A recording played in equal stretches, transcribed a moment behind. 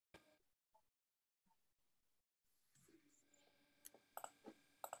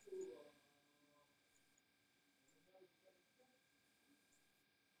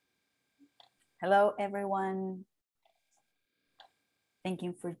Hello, everyone. Thank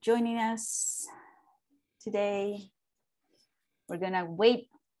you for joining us today. We're gonna wait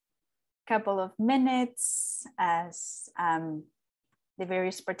a couple of minutes as the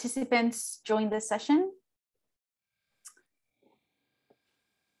various participants join the session.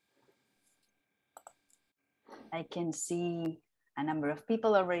 I can see a number of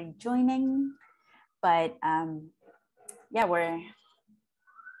people already joining, but yeah, we're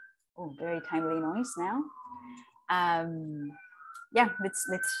very timely noise now. Yeah, let's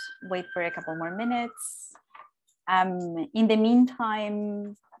wait for a couple more minutes. In the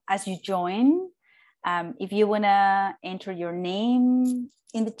meantime, as you join, if you wanna enter your name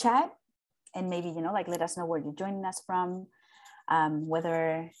in the chat and maybe, like let us know where you're joining us from,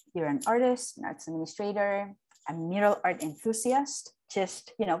 whether you're an artist, an arts administrator, a mural art enthusiast,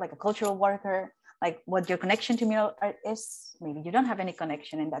 just, like a cultural worker, like what your connection to mural art is. Maybe you don't have any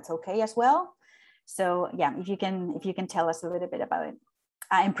connection and that's okay as well. So yeah, if you can tell us a little bit about it.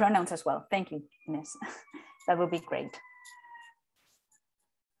 And pronouns as well. Thank you, Ines. That would be great.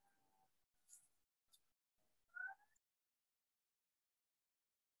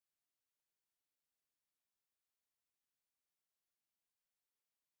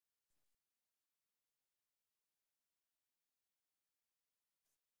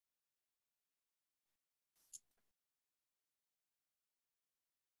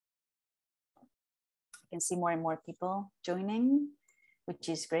 I can see more and more people joining, which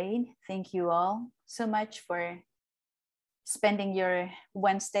is great. Thank you all so much for spending your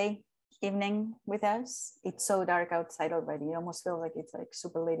Wednesday evening with us. It's so dark outside already. It almost feels like it's like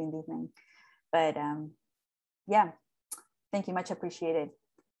super late in the evening. But yeah, thank you, much appreciated.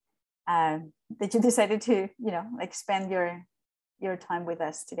 That you decided to, like spend your time with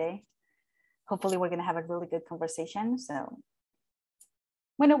us today. Hopefully we're gonna have a really good conversation. So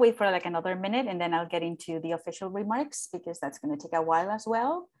I'm gonna wait for like another minute and then I'll get into the official remarks because that's gonna take a while as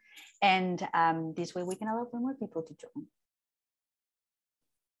well. And this way we can allow for more people to join.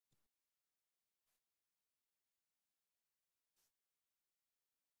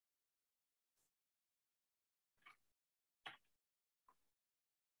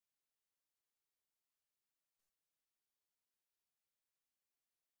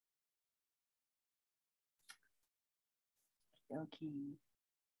 Okay.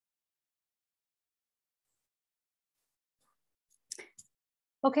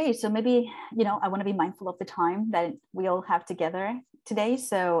 Okay, so maybe, I want to be mindful of the time that we all have together today.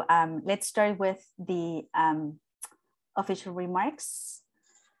 So let's start with the official remarks.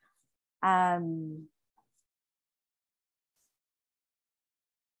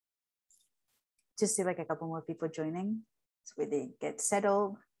 Just see like a couple more people joining so they get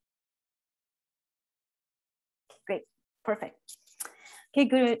settled. Great, perfect.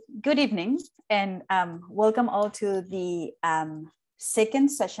 Okay, good evening and welcome all to the second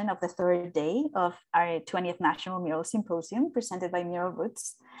session of the third day of our 20th National Mural Symposium presented by Mural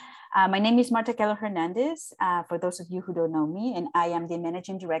Roots. My name is Marta Keller Hernandez, for those of you who don't know me, and I am the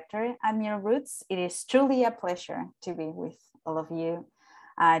Managing Director at Mural Roots. It is truly a pleasure to be with all of you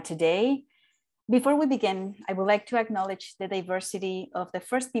today. Before we begin, I would like to acknowledge the diversity of the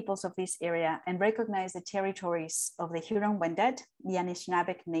First Peoples of this area and recognize the territories of the Huron-Wendat, the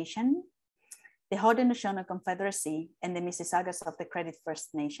Anishinaabeg Nation, the Haudenosaunee Confederacy, and the Mississaugas of the Credit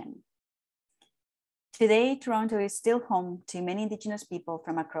First Nation. Today, Toronto is still home to many Indigenous people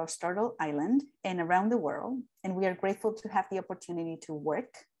from across Turtle Island and around the world, and we are grateful to have the opportunity to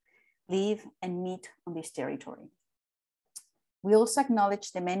work, live, and meet on this territory. We also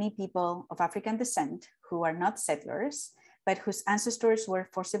acknowledge the many people of African descent who are not settlers, but whose ancestors were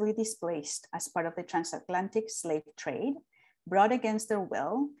forcibly displaced as part of the transatlantic slave trade, brought against their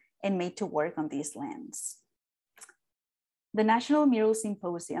will, and made to work on these lands. The National Mural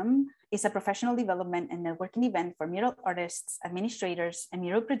Symposium is a professional development and networking event for mural artists, administrators, and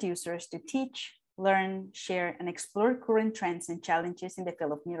mural producers to teach, learn, share, and explore current trends and challenges in the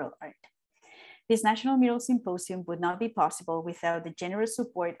field of mural art. This National Mural Symposium would not be possible without the generous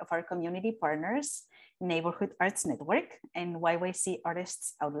support of our community partners, Neighbourhood Arts Network and YYC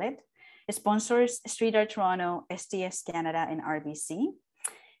Artists Outlet, sponsors Street Art Toronto, STS Canada, and RBC,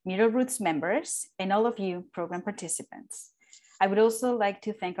 Mural Roots members, and all of you program participants. I would also like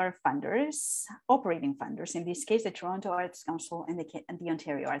to thank our funders, operating funders, in this case, the Toronto Arts Council and the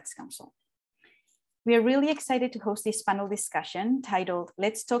Ontario Arts Council. We are really excited to host this panel discussion titled,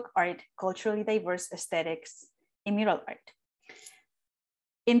 Let's Talk Art, Culturally Diverse Aesthetics in Mural Art.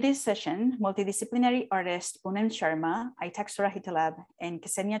 In this session, multidisciplinary artists Poonam Sharma, Aitak Surahitalab, and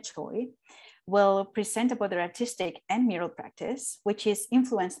Ksenia Choi will present about their artistic and mural practice, which is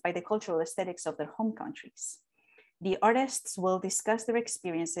influenced by the cultural aesthetics of their home countries. The artists will discuss their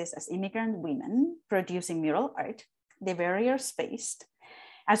experiences as immigrant women producing mural art, the barriers faced,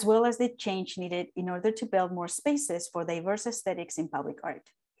 as well as the change needed in order to build more spaces for diverse aesthetics in public art.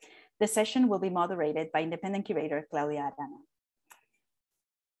 The session will be moderated by independent curator Claudia Arana.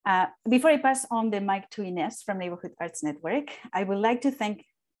 Before I pass on the mic to Ines from Neighbourhood Arts Network, I would like to thank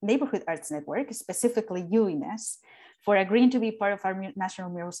Neighbourhood Arts Network, specifically you, Ines, for agreeing to be part of our National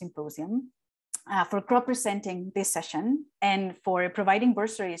Mural Symposium, for co-presenting this session, and for providing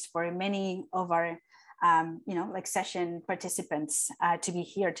bursaries for many of our session participants to be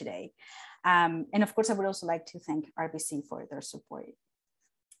here today. And of course, I would also like to thank RBC for their support.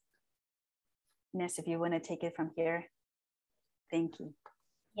 Ines, if you want to take it from here, thank you.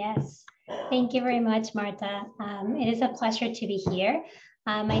 Yes, thank you very much, Marta. It is a pleasure to be here.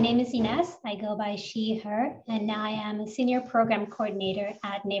 My name is Ines. I go by she, her, and now I am a senior program coordinator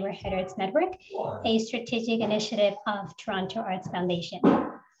at Neighbourhood Arts Network, a strategic initiative of Toronto Arts Foundation.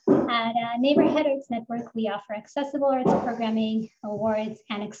 At Neighbourhood Arts Network, we offer accessible arts programming, awards,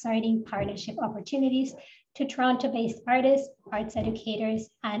 and exciting partnership opportunities to Toronto-based artists, arts educators,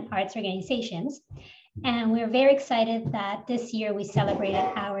 and arts organizations. And we're very excited that this year we celebrated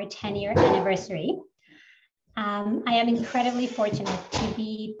our 10-year anniversary. I am incredibly fortunate to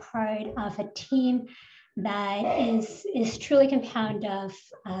be part of a team that is truly compounded of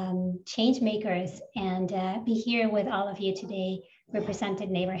change makers, and be here with all of you today represented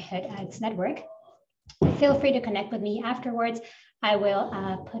Neighbourhood Arts Network. Feel free to connect with me afterwards. I will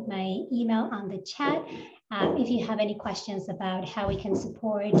put my email on the chat if you have any questions about how we can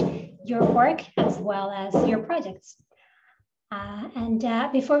support your work as well as your projects.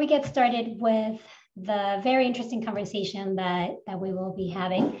 Before we get started with the very interesting conversation that we will be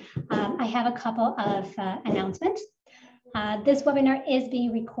having, I have a couple of announcements. This webinar is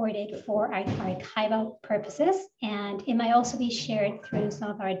being recorded for archival purposes, and it might also be shared through some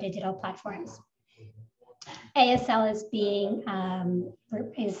of our digital platforms. ASL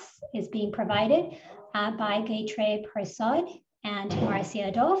is being provided by Gaytre Persod and Marcia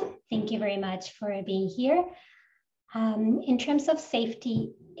Adolphe. Thank you very much for being here. In terms of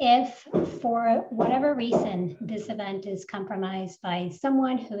safety, if for whatever reason this event is compromised by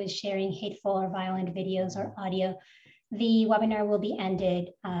someone who is sharing hateful or violent videos or audio, the webinar will be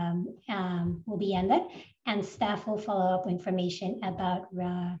ended, and staff will follow up with information about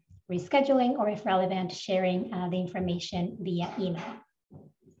rescheduling, or if relevant, sharing the information via email.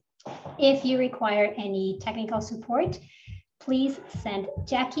 If you require any technical support, please send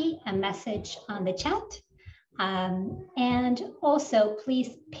Jackie a message on the chat. And also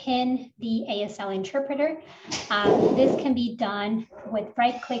please pin the ASL interpreter. This can be done with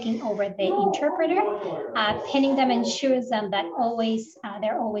right-clicking over the interpreter. Pinning them ensures them that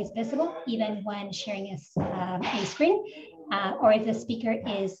they're always visible, even when sharing a screen, or if the speaker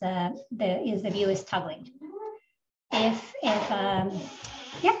is the view is toggling. Yeah,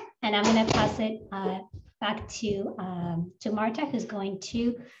 and I'm going to pass it back to Marta, who's going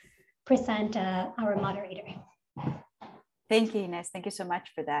to present our moderator. Thank you, Ines. Thank you so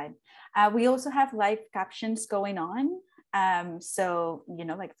much for that. We also have live captions going on. So,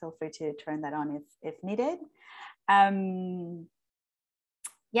 feel free to turn that on if needed.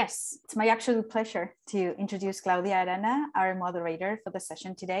 Yes, it's my absolute pleasure to introduce Claudia Arana, our moderator for the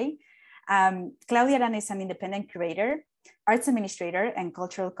session today. Claudia Arana is an independent curator, arts administrator, and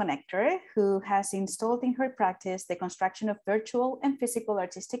cultural connector who has installed in her practice the construction of virtual and physical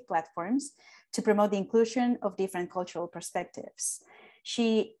artistic platforms to promote the inclusion of different cultural perspectives.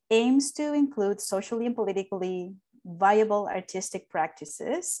 She aims to include socially and politically viable artistic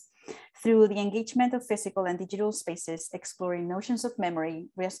practices through the engagement of physical and digital spaces, exploring notions of memory,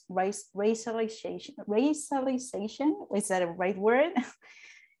 racialization, is that a right word?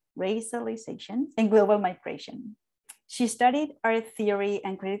 Racialization, and global migration. She studied art theory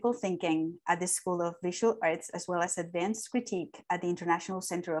and critical thinking at the School of Visual Arts, as well as advanced critique at the International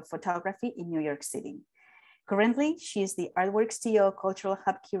Center of Photography in New York City. Currently, she is the Artworks TO Cultural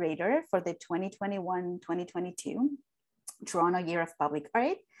Hub Curator for the 2021-2022 Toronto Year of Public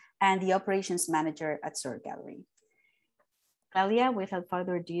Art and the Operations Manager at Sur Gallery. Claudia, without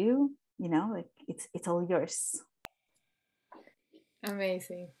further ado, it's all yours.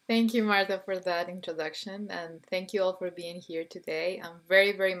 Amazing. Thank you, Marta, for that introduction. And thank you all for being here today. I'm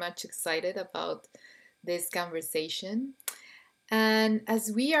very, very much excited about this conversation. And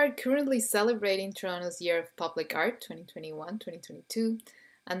as we are currently celebrating Toronto's Year of Public Art 2021-2022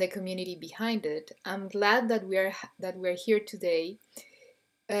 and the community behind it, I'm glad that we're here today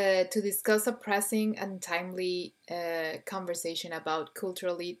to discuss a pressing and timely conversation about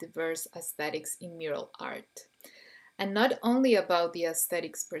culturally diverse aesthetics in mural art. And not only about the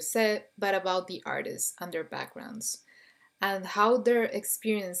aesthetics per se, but about the artists and their backgrounds, and how their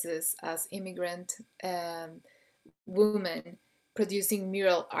experiences as immigrant women producing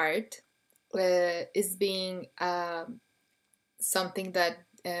mural art is being something that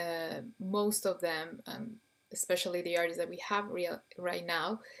most of them, especially the artists that we have right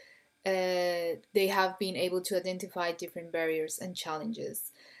now, they have been able to identify different barriers and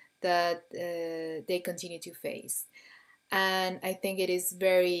challenges that they continue to face. And I think it is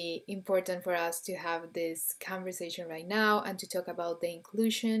very important for us to have this conversation right now and to talk about the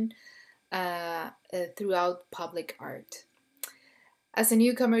inclusion throughout public art. As a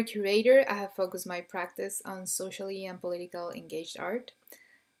newcomer curator, I have focused my practice on socially and politically engaged art,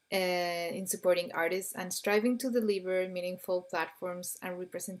 in supporting artists and striving to deliver meaningful platforms and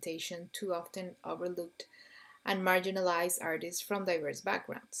representation to often overlooked and marginalized artists from diverse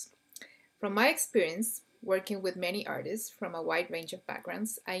backgrounds. From my experience, working with many artists from a wide range of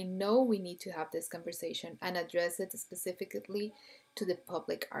backgrounds, I know we need to have this conversation and address it specifically to the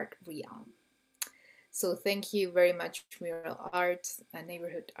public art realm. So thank you very much, Mural Art and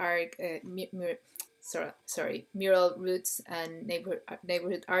Neighborhood Art, Mural Roots and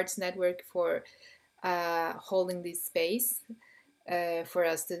Neighborhood Arts Network for holding this space for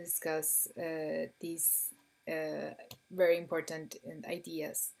us to discuss these very important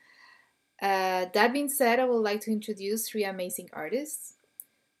ideas. That being said, I would like to introduce three amazing artists: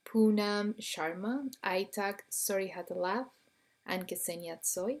 Poonam Sharma, Aitak Sorihatalav, and Ksenia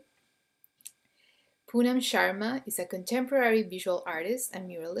Tsoy. Poonam Sharma is a contemporary visual artist and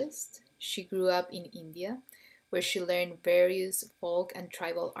muralist. She grew up in India, where she learned various folk and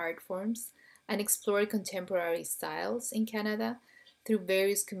tribal art forms and explored contemporary styles in Canada through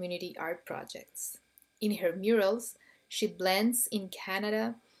various community art projects. In her murals, she blends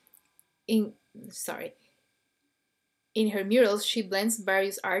she blends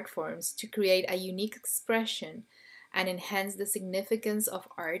various art forms to create a unique expression and enhance the significance of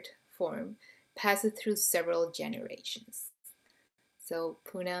art form passed through several generations. So,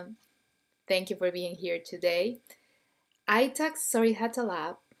 Poonam, thank you for being here today. Aitak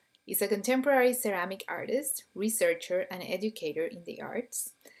Sorihatalav is a contemporary ceramic artist, researcher, and educator in the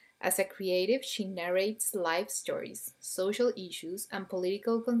arts. As a creative, she narrates life stories, social issues, and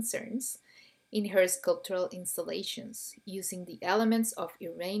political concerns in her sculptural installations, using the elements of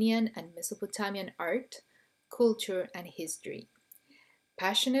Iranian and Mesopotamian art, culture, and history.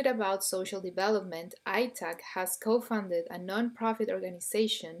 Passionate about social development, Aitak has co-founded a non-profit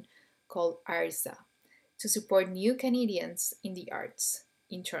organization called ARSA to support new Canadians in the arts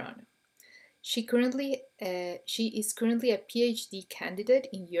in Toronto. She is currently a PhD candidate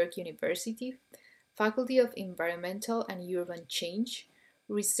in York University, Faculty of Environmental and Urban Change,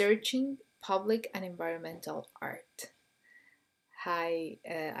 researching public and environmental art. Hi,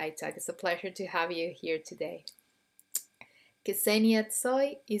 Aitak. It's a pleasure to have you here today. Ksenia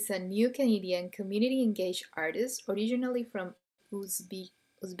Tsoy is a new Canadian community-engaged artist originally from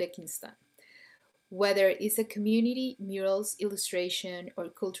Uzbekistan. Whether it's a community, murals, illustration, or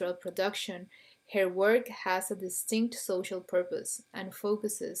cultural production, her work has a distinct social purpose and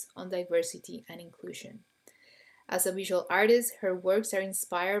focuses on diversity and inclusion. As a visual artist, her works are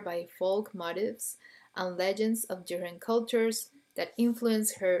inspired by folk motifs and legends of different cultures that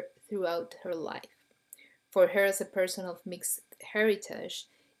influence her throughout her life. For her, as a person of mixed heritage,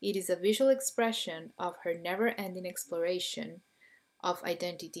 it is a visual expression of her never-ending exploration of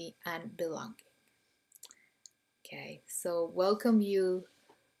identity and belonging. Okay, so welcome you,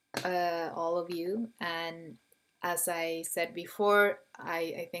 all of you. And as I said before,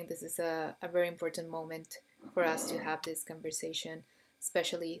 I think this is a very important moment for us to have this conversation,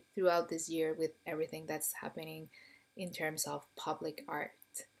 especially throughout this year with everything that's happening in terms of public art.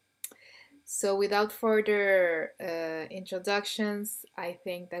 So without further introductions, I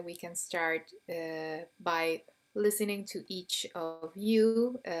think that we can start by listening to each of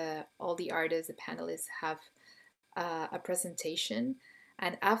you. All the artists, the panelists have a presentation.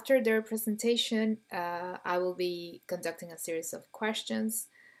 And after their presentation, I will be conducting a series of questions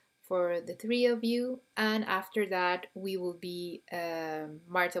for the three of you. And after that, we will be,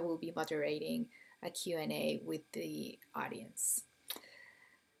 Marta will be moderating a Q&A with the audience.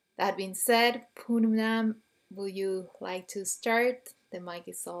 That being said, Poonam, will you like to start? The mic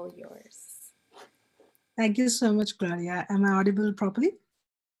is all yours. Thank you so much, Claudia. Am I audible properly?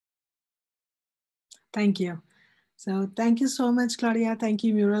 Thank you. So thank you so much, Claudia. Thank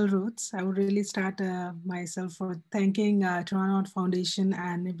you, Mural Roots. I would really start myself for thanking Toronto Art Foundation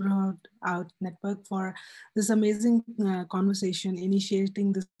and Neighbourhood Out Network for this amazing conversation,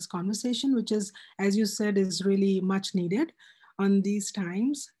 initiating this conversation, which is, as you said, is really much needed on these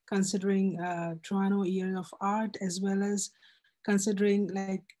times, considering Toronto Year of Art, as well as considering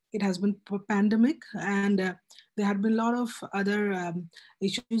like it has been pandemic, and there had been a lot of other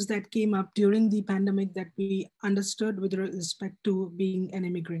issues that came up during the pandemic that we understood with respect to being an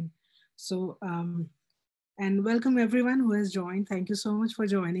immigrant. So, and welcome everyone who has joined. Thank you so much for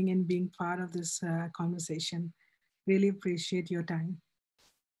joining and being part of this conversation. Really appreciate your time.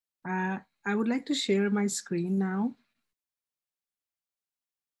 I would like to share my screen now.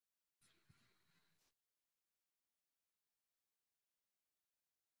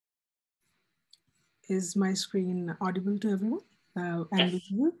 Is my screen audible to everyone and Yes.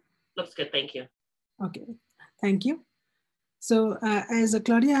 visible? Looks good, thank you. Okay, thank you. So as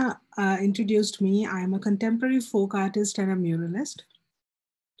Claudia introduced me, I'm a contemporary folk artist and a muralist.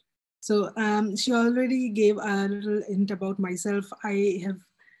 So she already gave a little hint about myself. I have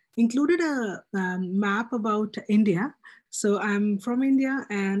included a map about India. So I'm from India,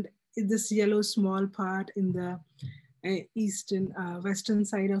 and this yellow small part in the eastern, western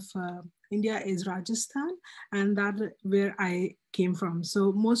side of India is Rajasthan, and that where I came from.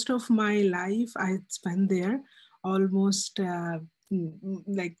 So most of my life I spent there, almost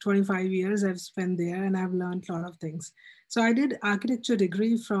like 25 years I've spent there, and I've learned a lot of things. So I did architecture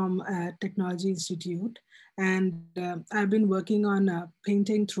degree from Technology Institute, and I've been working on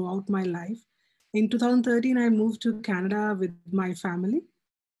painting throughout my life. In 2013, I moved to Canada with my family,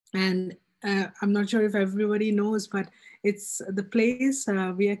 and I'm not sure if everybody knows, but it's the place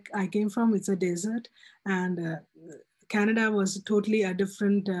where I came from. It's a desert, and Canada was totally a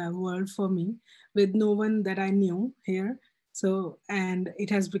different world for me, with no one that I knew here. So, and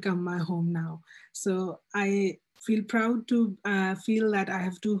it has become my home now. So I feel proud to feel that I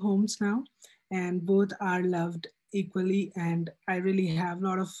have two homes now, and both are loved equally. And I really have a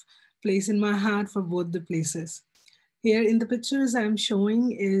lot of place in my heart for both the places. Here in the pictures I'm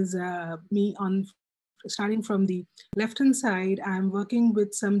showing is me on starting from the left-hand side. I'm working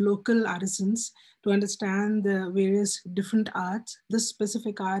with some local artisans to understand the various different arts. This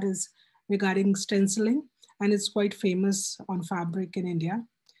specific art is regarding stenciling, and it's quite famous on fabric in India.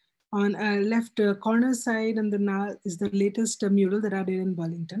 On left corner side and the now is the latest mural that I did in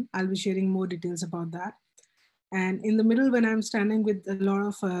Burlington. I'll be sharing more details about that. And in the middle, when I'm standing with a lot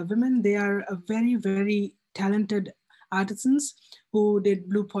of women, they are very, very talented artisans who did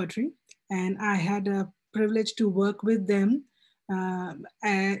blue pottery. And I had a privilege to work with them. And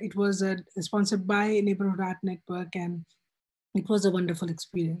it was sponsored by Neighbourhood Art Network, and it was a wonderful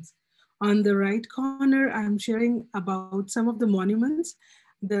experience. On the right corner, I'm sharing about some of the monuments.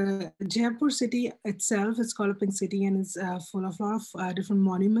 The Jaipur city itself is called a pink city, and is full of a lot of different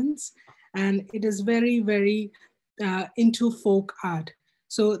monuments. And it is very, very into folk art.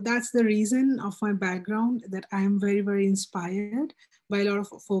 So that's the reason of my background, that I am very, very inspired by a lot of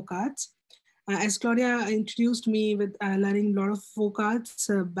folk arts. As Claudia introduced me with learning a lot of folk arts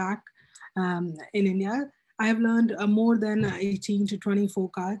back in India, I have learned more than 18 to 20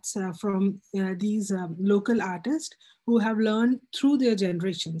 folk arts from these local artists who have learned through their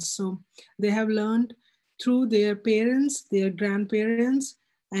generations. So they have learned through their parents, their grandparents,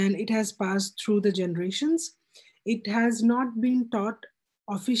 and it has passed through the generations. It has not been taught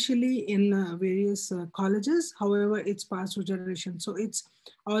officially in various colleges. However, it's passed through generations. So it's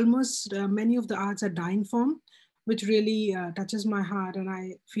almost many of the arts are dying form, which really touches my heart. And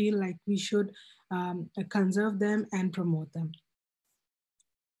I feel like we should conserve them and promote them.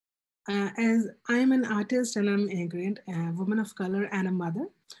 As I'm an artist and I'm immigrant, a woman of color and a mother,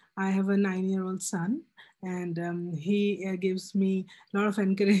 I have a 9-year-old son, and he gives me a lot of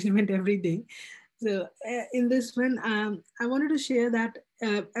encouragement every day. So in this one, I wanted to share that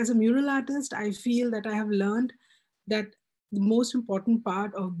as a mural artist, I feel that I have learned that the most important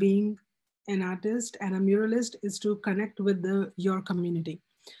part of being an artist and a muralist is to connect with your community.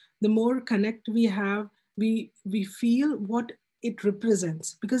 The more connect we have, we feel what it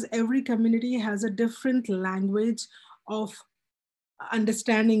represents, because every community has a different language of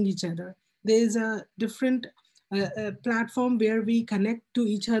understanding each other. There's a different platform where we connect to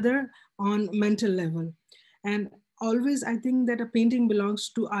each other on mental level. And always I think that a painting belongs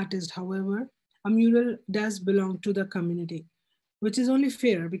to artist. However, a mural does belong to the community, which is only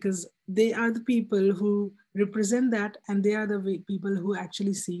fair because they are the people who represent that, and they are the people who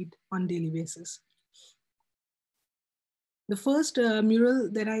actually see it on daily basis. The first mural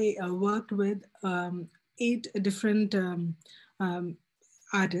that I worked with 8 different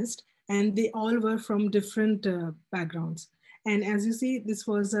artists, and they all were from different backgrounds. And as you see, this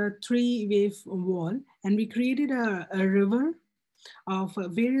was a 3-wave wall, and we created a river of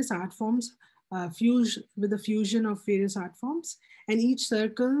various art forms, with a fusion of various art forms, and each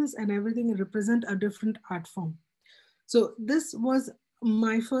circles and everything represent a different art form. So this was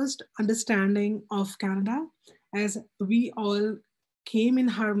my first understanding of Canada, as we all came in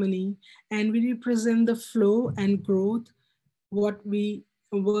harmony and we represent the flow and growth, what we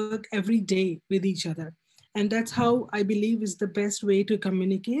work every day with each other. And that's how I believe is the best way to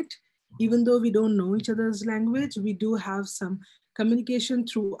communicate. Even though we don't know each other's language, we do have some communication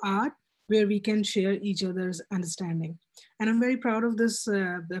through art where we can share each other's understanding. And I'm very proud of this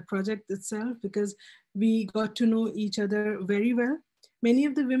the project itself, because we got to know each other very well. Many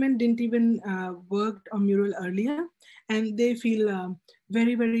of the women didn't even worked on mural earlier, and they feel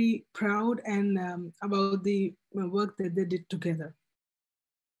very, very proud and about the work that they did together.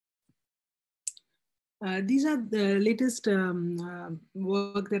 These are the latest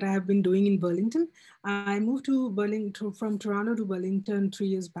work that I have been doing in Burlington. I moved to Burlington from Toronto to Burlington 3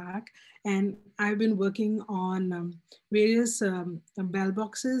 years back, and I've been working on various bell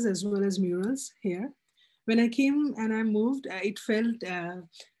boxes as well as murals here. When I came and I moved, it felt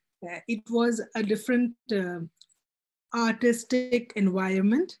it was a different artistic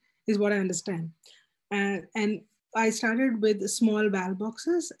environment, is what I understand. And I started with small bell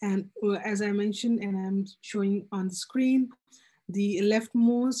boxes, and as I mentioned, and I'm showing on the screen, the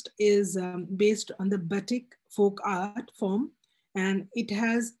leftmost is based on the batik folk art form, and it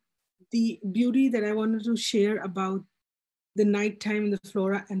has the beauty that I wanted to share about the nighttime, the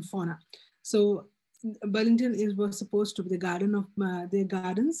flora and fauna. So Burlington was supposed to be the garden of the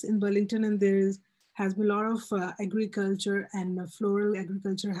gardens in Burlington, and has been a lot of agriculture and floral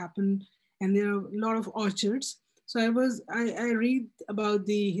agriculture happened, and there are a lot of orchards. So I read about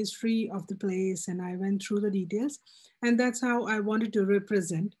the history of the place, and I went through the details, and that's how I wanted to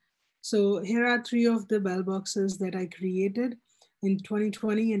represent. So here are 3 of the bell boxes that I created in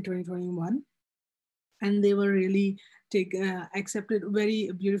 2020 and 2021. And they were really accepted very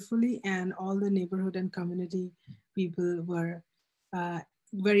beautifully, and all the neighborhood and community people were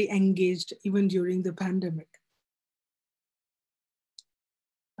very engaged even during the pandemic.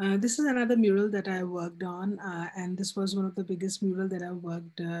 This is another mural that I worked on, and this was one of the biggest mural that I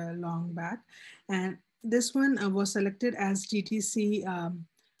worked long back. And this one was selected as TTC,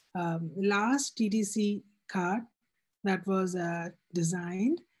 last TTC card that was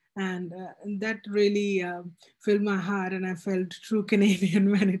designed. And that really filled my heart, and I felt true Canadian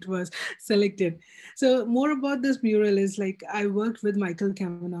when it was selected. So more about this mural is like, I worked with Michael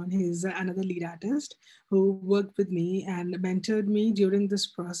Camanon. He's another lead artist who worked with me and mentored me during this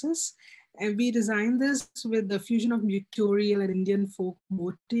process. And we designed this with the fusion of pictorial and Indian folk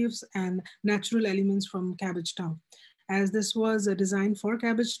motifs and natural elements from Cabbagetown. As this was designed for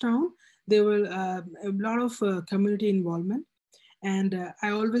Cabbagetown, there were a lot of community involvement. And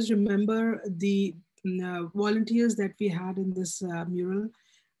I always remember the volunteers that we had in this mural,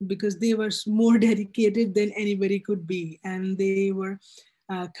 because they were more dedicated than anybody could be. And they were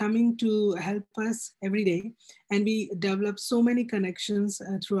coming to help us every day. And we developed so many connections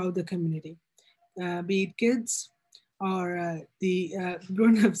throughout the community, be it kids or the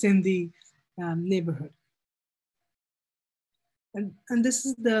grown-ups in the neighborhood. And this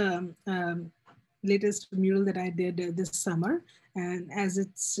is the latest mural that I did this summer. And as it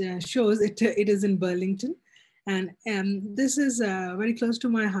shows, it is in Burlington. And this is very close to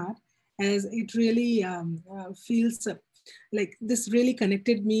my heart, as it really feels like this really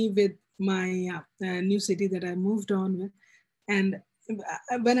connected me with my new city that I moved on with. And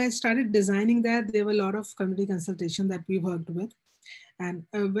when I started designing that, there were a lot of community consultation that we worked with. And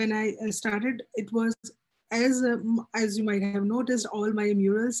when I started, it was, as you might have noticed, all my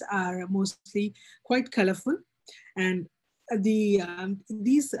murals are mostly quite colorful, and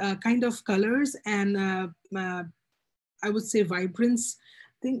these kind of colors and I would say vibrance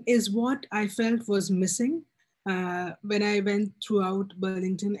thing is what I felt was missing when I went throughout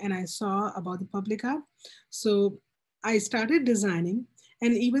Burlington and I saw about the public art. So I started designing,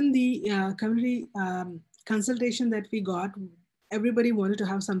 and even the community consultation that we got, everybody wanted to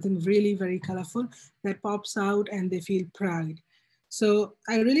have something really very colorful that pops out and they feel pride. So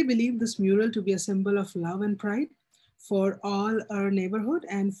I really believe this mural to be a symbol of love and pride for all our neighborhood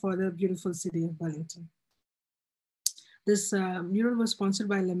and for the beautiful city of Burlington. This mural was sponsored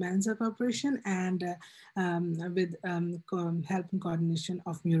by Le Manza Corporation and with help and coordination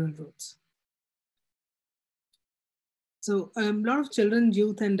of Mural Roots. So a lot of children,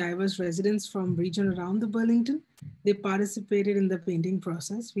 youth, and diverse residents from region around the Burlington, they participated in the painting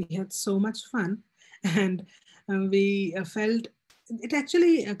process. We had so much fun, and we felt, it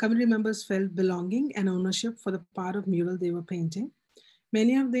actually, community members felt belonging and ownership for the part of mural they were painting.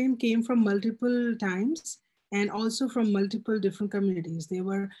 Many of them came from multiple times and also from multiple different communities. There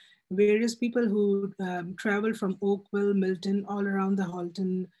were various people who traveled from Oakville, Milton, all around the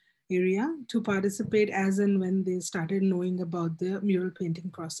Halton area to participate as and when they started knowing about the mural painting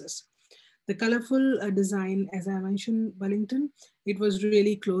process. The colorful design, as I mentioned, Burlington, it was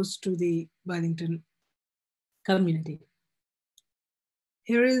really close to the Burlington community.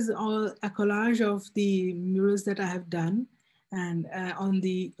 Here is a collage of the murals that I have done. And on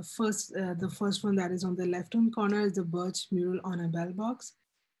the first one that is on the left-hand corner is the birch mural on a bell box.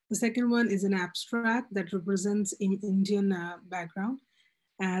 The second one is an abstract that represents in Indian background.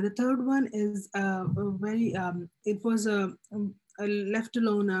 The third one is it was a left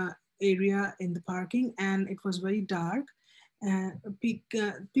alone area in the parking, and it was very dark.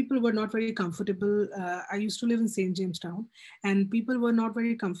 People were not very comfortable. I used to live in St. Jamestown, and people were not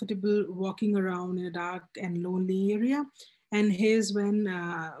very comfortable walking around in a dark and lonely area. And here's when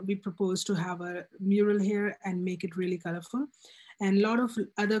we proposed to have a mural here and make it really colorful. And a lot of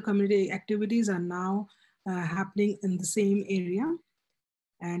other community activities are now happening in the same area.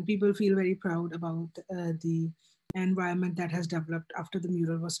 And people feel very proud about the environment that has developed after the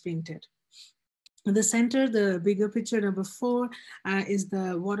mural was painted. In the center, the bigger picture, number 4, is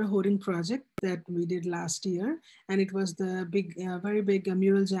the water hoarding project that we did last year. And it was the very big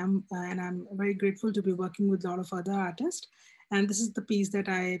mural jam. And I'm very grateful to be working with a lot of other artists. And this is the piece that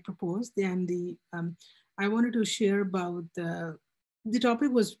I proposed. And I wanted to share about the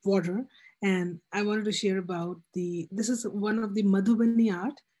topic was water. And I wanted to share about this is one of the Madhubani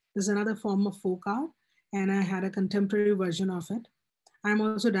art. There's another form of folk art. And I had a contemporary version of it. I'm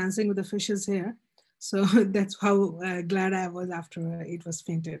also dancing with the fishes here. So that's how glad I was after it was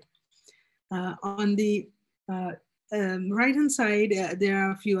painted. On the right-hand side, there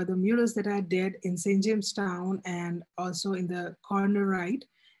are a few other murals that I did in St. Jamestown, and also in the corner right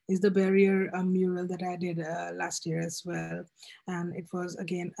is the barrier mural that I did last year as well. And it was,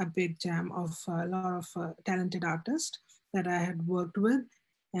 again, a big jam of a lot of talented artists that I had worked with.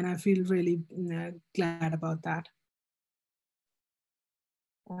 And I feel really glad about that.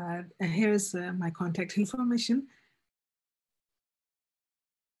 Here's my contact information.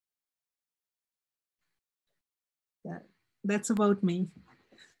 That's about me.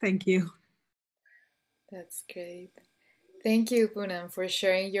 Thank you. That's great. Thank you, Poonam, for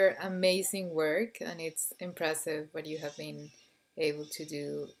sharing your amazing work. And it's impressive what you have been able to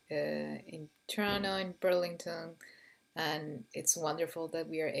do in Toronto, in Burlington. And it's wonderful that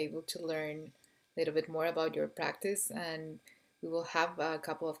we are able to learn a little bit more about your practice. And we will have a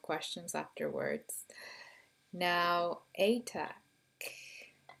couple of questions afterwards. Now, ATAC,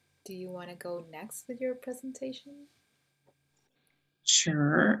 do you want to go next with your presentation?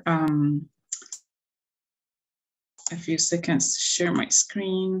 Sure. A few seconds to share my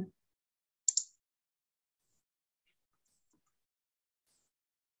screen.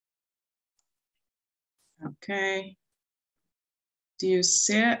 Okay. Do you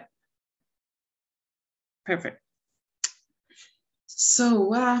see it? Perfect.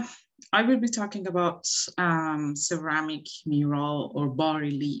 So I will be talking about ceramic mural or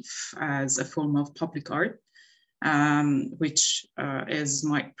bas-relief as a form of public art, which is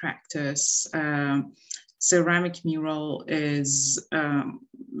my practice. Ceramic mural is, or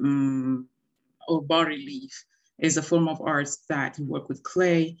bas-relief is a form of art that you work with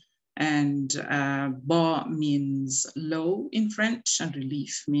clay, and bas means low in French, and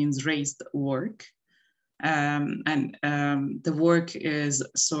relief means raised work. The work is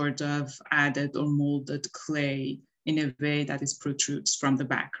sort of added or molded clay in a way that is protrudes from the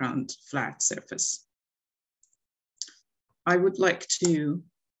background flat surface. I would like to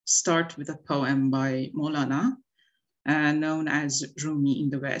start with a poem by Maulana, known as Rumi in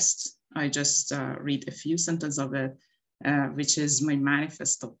the West. I just read a few sentences of it, which is my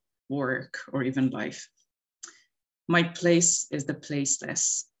manifest of work or even life. My place is the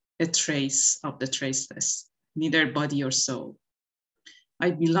placeless, a trace of the traceless, neither body or soul.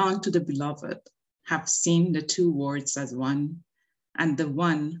 I belong to the beloved, have seen the two words as one, and the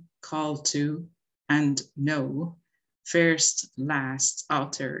one called to and know, first, last,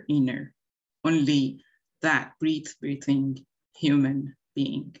 outer, inner, only that breathing human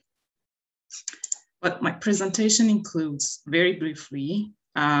being. But my presentation includes, very briefly,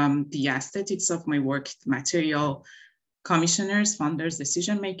 the aesthetics of my work, material, commissioners, funders,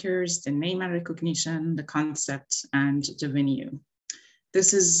 decision makers, the name and recognition, the concept, and the venue.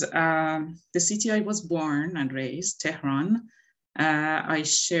 This is the city I was born and raised, Tehran. I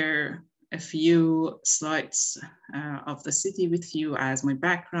share a few slides of the city with you as my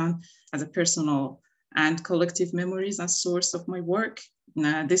background, as a personal and collective memories and source of my work.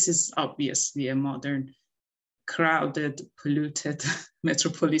 This is obviously a modern, crowded, polluted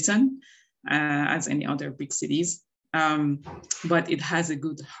metropolitan, as any other big cities, but it has a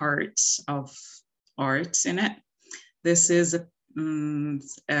good heart of art in it. This is a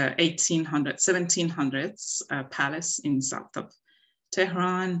 1700s palace in south of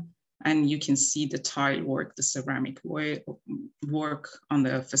Tehran, and you can see the tile work, the ceramic work on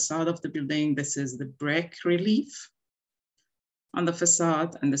the facade of the building. This is the brick relief on the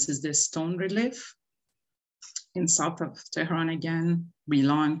facade, and this is the stone relief in south of Tehran again,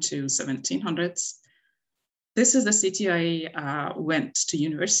 belong to 1700s. This is the city I went to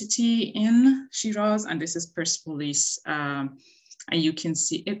university in, Shiraz, and this is Persepolis. And you can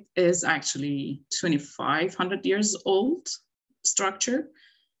see it is actually 2,500 years old structure.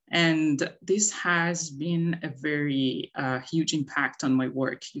 And this has been a very huge impact on my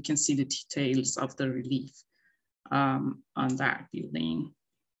work. You can see the details of the relief on that building.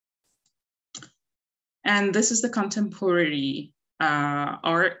 And this is the contemporary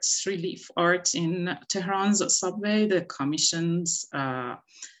art, relief art in Tehran's subway. The commissions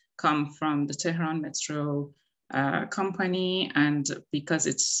come from the Tehran Metro company, and because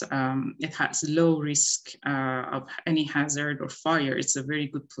it's it has low risk of any hazard or fire, it's a very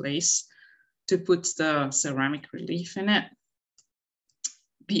good place to put the ceramic relief in it.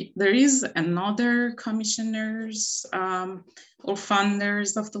 There is another commissioners or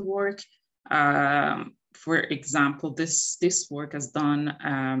funders of the work. For example, this work is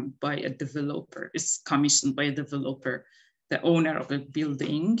done by a developer. It's commissioned by a developer, the owner of a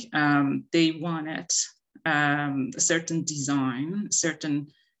building. They wanted a certain design,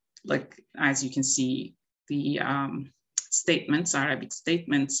 certain, like, as you can see, the statements, Arabic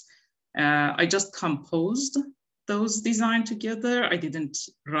statements. I just composed those designs together. I didn't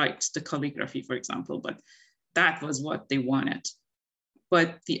write the calligraphy, for example, but that was what they wanted.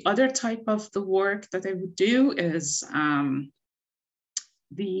 But the other type of the work that I would do is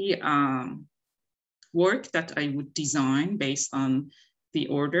the work that I would design based on the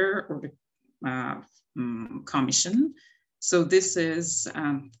order or the commission. So this is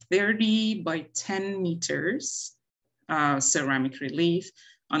 30 by 10 meters ceramic relief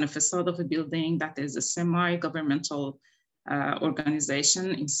on a facade of a building that is a semi-governmental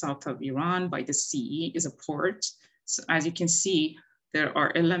organization in south of Iran by the sea, is a port. So as you can see, there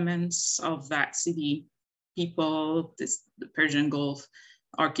are elements of that city, people, the Persian Gulf,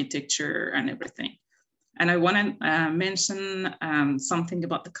 architecture, and everything. And I want to mention something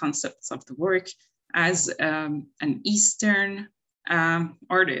about the concepts of the work. As an Eastern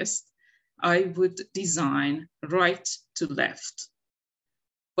artist, I would design right to left.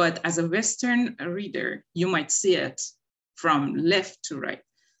 But as a Western reader, you might see it from left to right.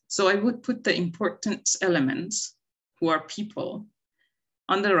 So I would put the important elements, who are people,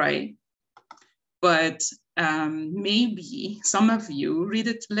 on the right, but maybe some of you read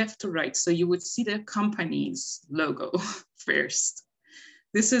it left to right, so you would see the company's logo first.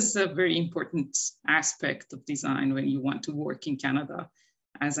 This is a very important aspect of design when you want to work in Canada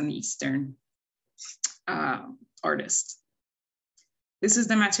as an Eastern artist. This is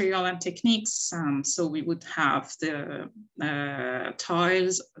the material and techniques. So we would have the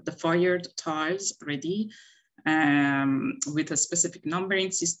tiles, the fired tiles ready. With a specific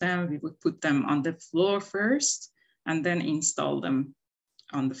numbering system, we would put them on the floor first and then install them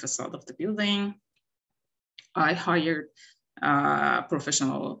on the facade of the building. I hired a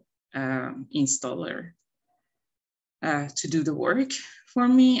professional installer to do the work for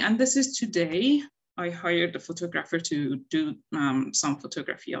me. And this is today. I hired a photographer to do some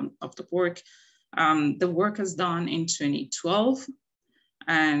photography of the work. The work is done in 2012.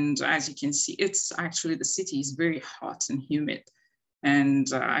 And as you can see, it's actually, the city is very hot and humid. And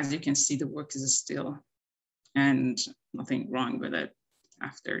as you can see, the work is still, and nothing wrong with it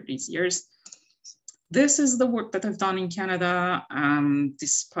after these years. This is the work that I've done in Canada,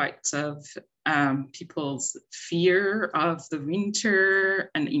 despite of people's fear of the winter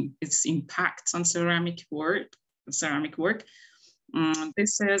and its impact on ceramic work.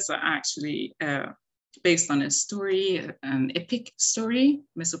 This is actually based on a story, an epic story,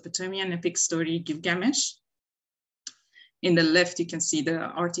 Mesopotamian epic story, Gilgamesh. In the left, you can see the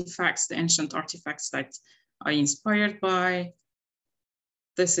artifacts, the ancient artifacts that I inspired by.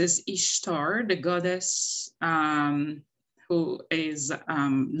 This is Ishtar, the goddess who is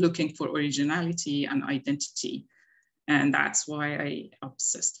looking for originality and identity. And that's why I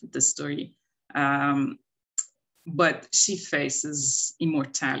obsessed with the story. But she faces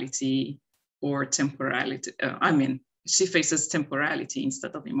immortality or temporality. She faces temporality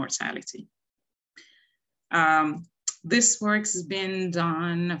instead of immortality. This work's been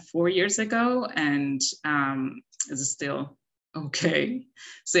done 4 years ago and is still okay.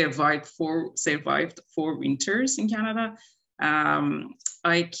 Survived four winters in Canada.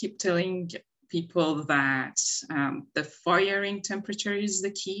 I keep telling people that the firing temperature is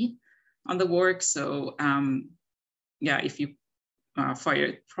the key on the work. So yeah, if you fire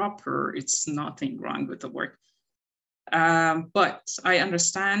it proper, it's nothing wrong with the work. But I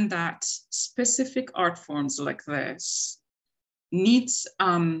understand that specific art forms like this needs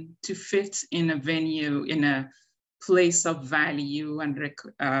to fit in a venue, in a place of value and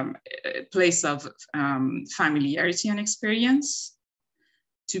place of familiarity and experience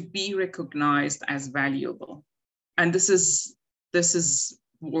to be recognized as valuable. And this is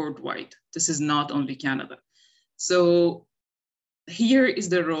worldwide. This is not only Canada. So here is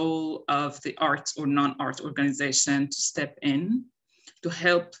the role of the arts or non-art organization to step in to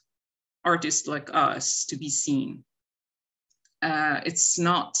help artists like us to be seen. It's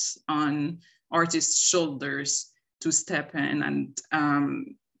not on artists' shoulders to step in and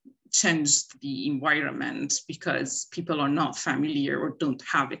change the environment because people are not familiar or don't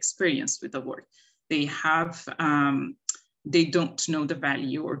have experience with the work. They have, they don't know the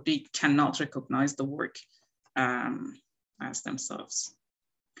value or they cannot recognize the work as themselves.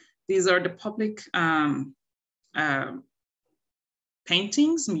 These are the public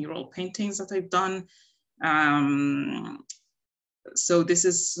paintings, mural paintings that I've done. So this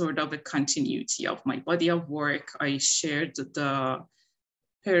is sort of a continuity of my body of work. I shared the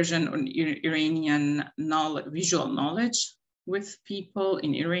Persian or Iranian visual knowledge with people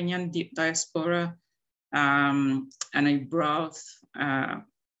in Iranian diaspora. And I brought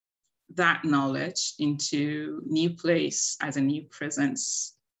that knowledge into new place as a new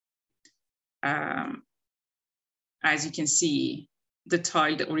presence. As you can see,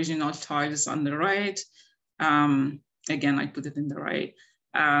 the original tile is on the right. Again, I put it in the right,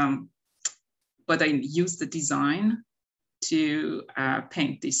 but I used the design to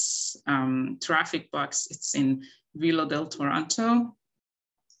paint this traffic box. It's in Villa del Toronto,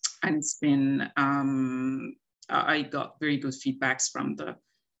 and it's been, I got very good feedbacks from the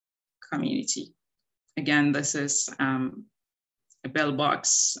community. Again, this is a bell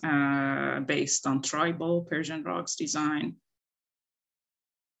box based on tribal Persian rugs design.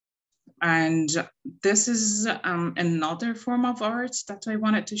 And this is another form of art that I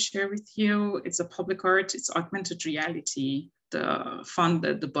wanted to share with you. It's a public art, it's augmented reality,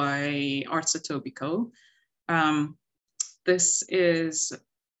 funded by Arts Etobicoke. This is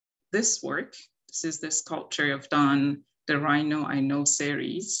this work. This is the sculpture I've done, the Rhino I Know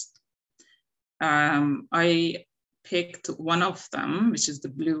series. I picked one of them, which is the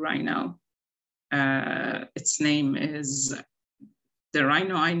blue rhino. Its name is The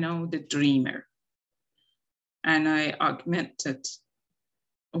Rhino I Know, the Dreamer. And I augmented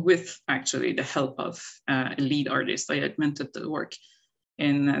with actually the help of a lead artist. I augmented the work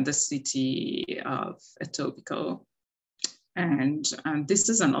in the city of Etobicoke. And this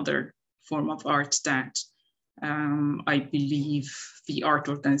is another form of art that I believe the art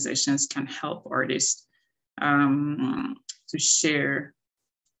organizations can help artists to share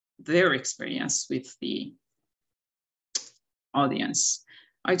their experience with the audience.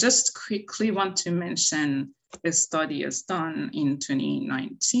 I just quickly want to mention a study is done in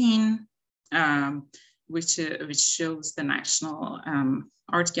 2019, which shows the National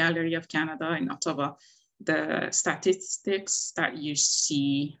Art Gallery of Canada in Ottawa. The statistics that you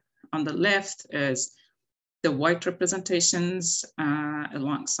see on the left is the white representations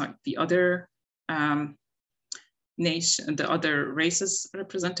alongside the other the other races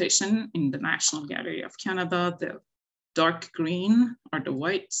representation in the National Gallery of Canada. The dark green are the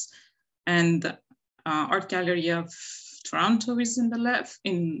whites, and the Art Gallery of Toronto is in the left.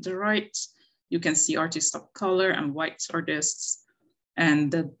 In the right, you can see artists of color and white artists,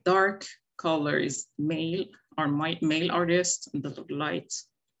 and the dark color is male artists, and the light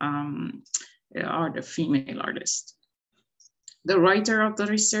are the female artists. The writer of the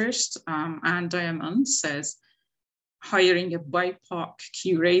research, Anne Diamond, says hiring a BIPOC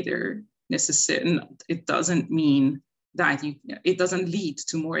curator it doesn't mean that it doesn't lead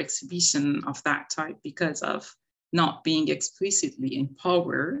to more exhibition of that type because of not being explicitly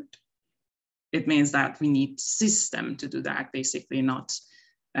empowered. It means that we need system to do that, basically, not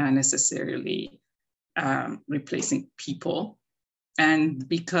necessarily replacing people. And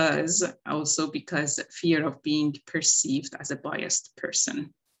because fear of being perceived as a biased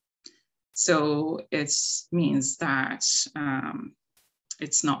person. So it means that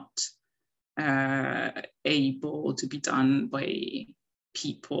it's not able to be done by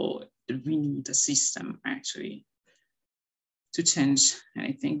people. We need a system actually to change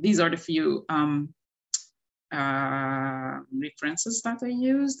anything. These are the few references that I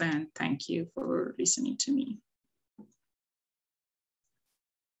used, and thank you for listening to me.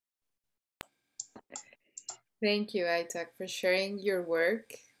 Thank you, Aitak, for sharing your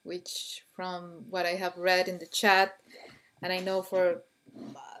work, which from what I have read in the chat, and I know for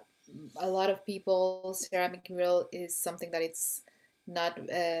a lot of people, ceramic mural is something that it's not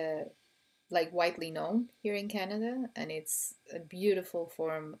like widely known here in Canada, and it's a beautiful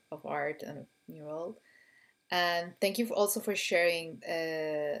form of art and mural. And thank you also for sharing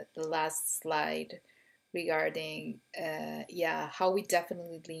the last slide regarding how we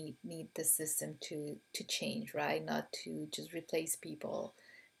definitely need the system to change, right? Not to just replace people,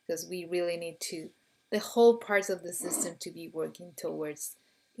 because we really need the whole parts of the system to be working towards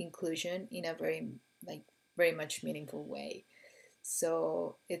inclusion in a very much meaningful way.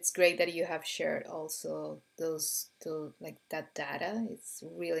 So it's great that you have shared also that data. It's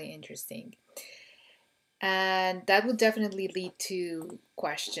really interesting. And that would definitely lead to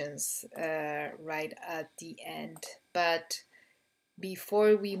questions right at the end. But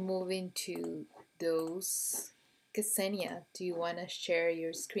before we move into those, Ksenia, do you want to share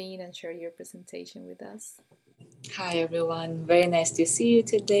your screen and share your presentation with us? Hi, everyone. Very nice to see you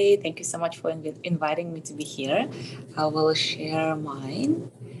today. Thank you so much for inviting me to be here. I will share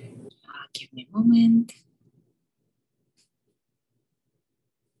mine. Give me a moment.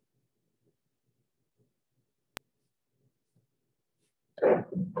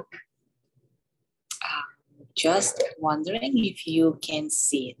 Just wondering if you can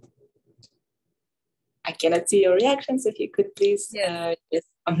see it. I cannot see your reactions. If you could please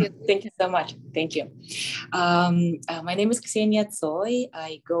thank you so much. Thank you. My name is Ksenia Tsoy.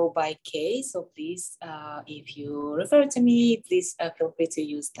 I go by K, so please, if you refer to me, please feel free to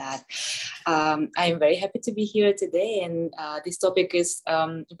use that. I'm very happy to be here today, and this topic is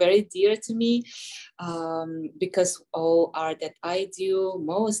very dear to me because all art that I do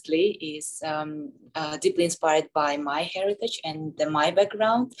mostly is deeply inspired by my heritage and my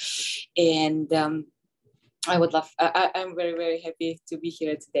background, and I'm very, very happy to be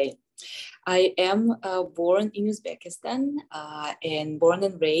here today. I am born in Uzbekistan and born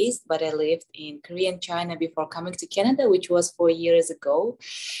and raised, but I lived in Korea and China before coming to Canada, which was 4 years ago.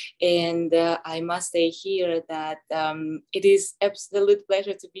 And I must say here that it is absolute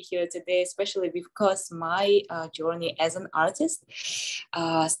pleasure to be here today, especially because my journey as an artist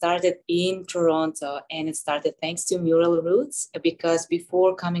started in Toronto, and it started thanks to Mural roots, because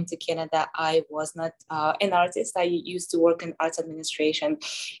before coming to Canada, I was not an artist. I used to work in arts administration,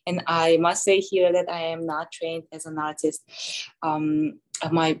 and I must say here that I am not trained as an artist.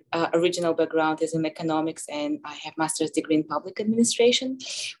 My original background is in economics, and I have master's degree in public administration,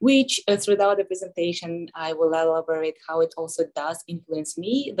 which throughout the presentation, I will elaborate how it also does influence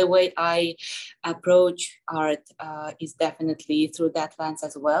me. The way I approach art is definitely through that lens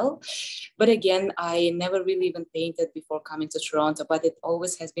as well. But again, I never really even painted before coming to Toronto, but it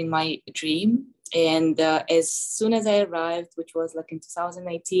always has been my dream. And as soon as I arrived, which was like in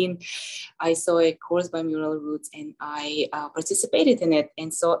 2018, I saw a course by Mural Roots, and I participated in it.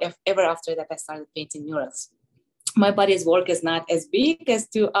 And so ever after that, I started painting murals. My body's work is not as big as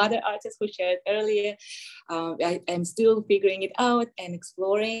two other artists who shared earlier. I'm still figuring it out and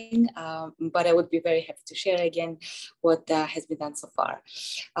exploring, but I would be very happy to share again what has been done so far.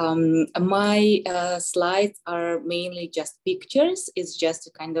 My slides are mainly just pictures. It's just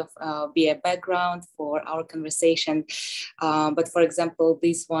to kind of be a background for our conversation. But for example,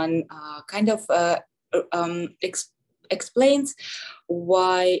 this one kind of explains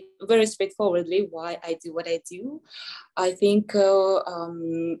why, very straightforwardly, why I do what I do. I think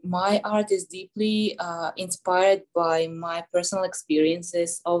my art is deeply inspired by my personal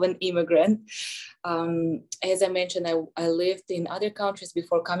experiences of an immigrant. As I mentioned, I lived in other countries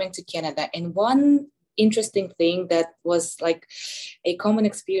before coming to Canada, and one interesting thing that was like a common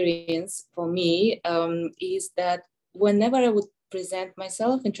experience for me is that whenever I would present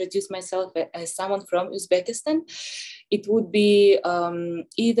myself, introduce myself as someone from Uzbekistan, it would be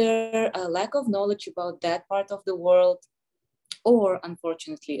either a lack of knowledge about that part of the world, or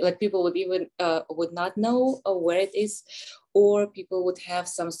unfortunately, like people would even would not know where it is, or people would have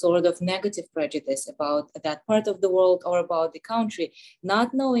some sort of negative prejudice about that part of the world or about the country,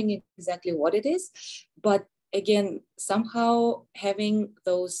 not knowing exactly what it is, but again, somehow having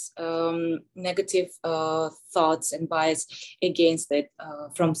those negative thoughts and bias against it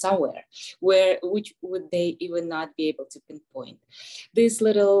from somewhere, which would they even not be able to pinpoint. This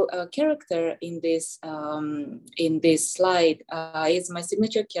little character in this slide is my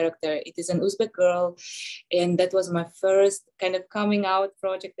signature character. It is an Uzbek girl, and that was my first kind of coming out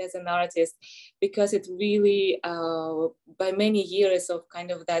project as an artist, because it really, by many years of kind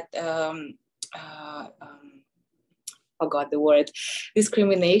of that. Forgot the word,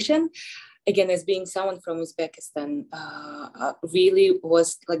 discrimination, again, as being someone from Uzbekistan, really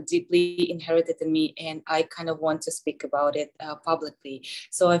was like deeply inherited in me, and I kind of want to speak about it publicly.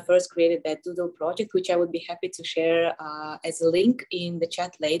 So I first created that doodle project, which I would be happy to share as a link in the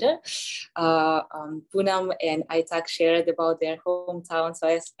chat later. Poonam and Aitak shared about their hometown, so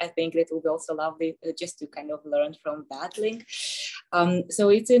I think it will be also lovely just to kind of learn from that link. So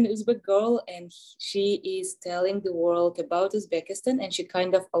it's an Uzbek girl, and she is telling the world about Uzbekistan, and she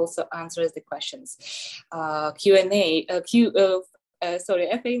kind of also answers the questions.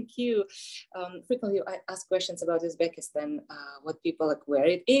 FAQ. Frequently I ask questions about Uzbekistan, what people like, where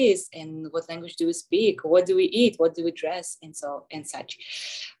it is, and what language do we speak, what do we eat, what do we dress, and such.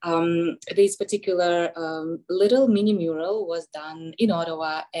 This particular little mini mural was done in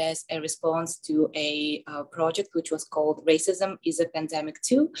Ottawa as a response to a project which was called Racism is a Pandemic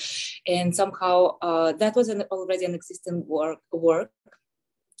Too, and somehow that was already an existing work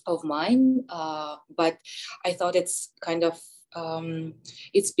of mine, but I thought it's kind of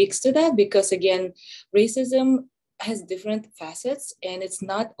it speaks to that, because again, racism has different facets, and it's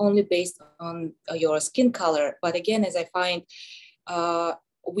not only based on your skin color, but again, as I find,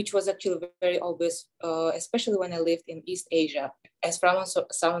 which was actually very obvious, especially when I lived in East Asia, as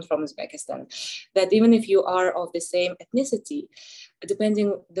someone from Uzbekistan, that even if you are of the same ethnicity,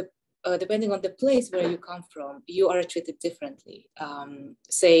 depending on the place where you come from, you are treated differently.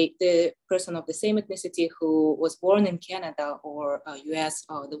 Say the person of the same ethnicity who was born in Canada or US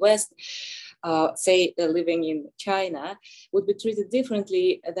or the West, say living in China, would be treated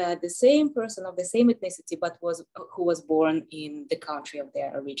differently than the same person of the same ethnicity, but who was born in the country of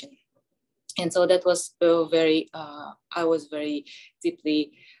their origin. And so that was I was very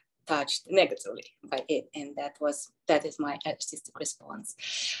deeply touched negatively by it, and that is my artistic response.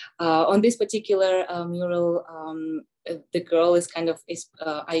 On this particular mural, the girl is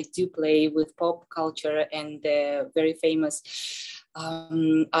I do play with pop culture and the very famous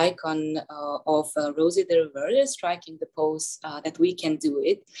icon of Rosie the Riveter striking the pose that we can do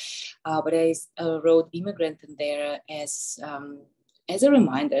it, but I wrote immigrant in there as a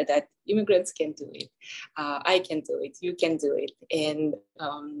reminder that immigrants can do it. I can do it, you can do it. And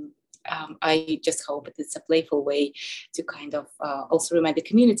I just hope that it's a playful way to kind of also remind the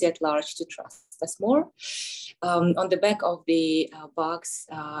community at large to trust us more. On the back of the box,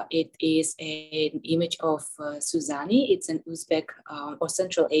 it is an image of Suzani. It's an Uzbek or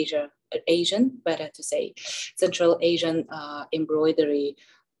Central Asian, better to say, Central Asian embroidery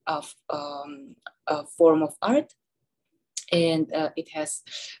of a form of art. And it has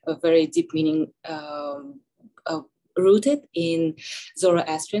a very deep meaning rooted in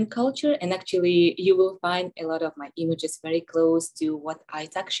Zoroastrian culture. And actually, you will find a lot of my images very close to what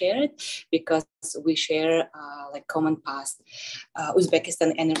Aitak shared, because we share like common past.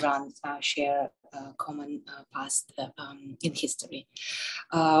 Uzbekistan and Iran share common past in history.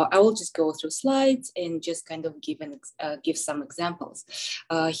 I will just go through slides and just kind of give some examples.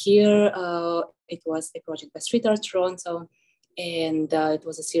 Here, it was a project by Street Art Toronto, and it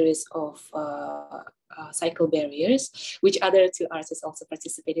was a series of cycle barriers, which other two artists also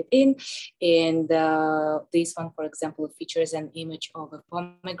participated in. And this one, for example, features an image of a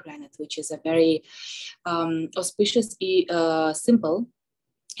pomegranate, which is a very auspicious symbol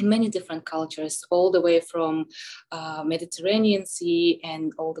in many different cultures, all the way from Mediterranean Sea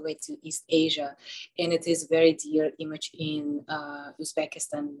and all the way to East Asia. And it is a very dear image in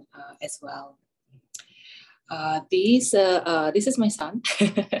Uzbekistan as well. This is my son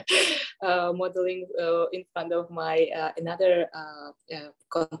modeling in front of my another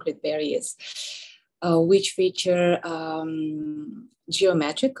concrete barriers, which feature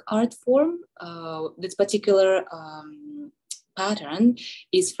geometric art form. This particular pattern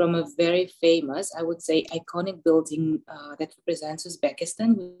is from a very famous, I would say, iconic building that represents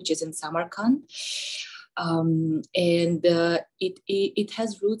Uzbekistan, which is in Samarkand. And it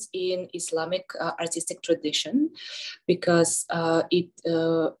has roots in Islamic artistic tradition, because it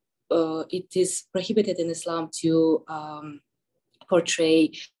it is prohibited in Islam to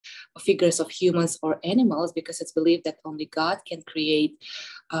portray figures of humans or animals, because it's believed that only God can create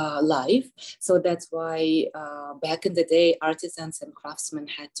life. So that's why back in the day, artisans and craftsmen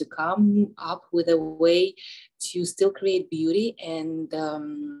had to come up with a way to still create beauty and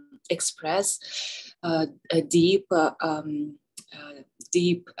express deep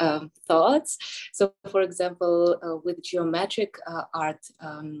thoughts. So, for example, with geometric art,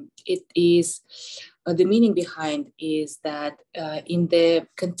 it is the meaning behind is that in the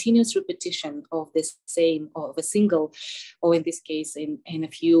continuous repetition of the same, of a single, or in this case, in a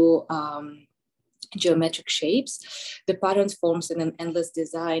few geometric shapes, the pattern forms in an endless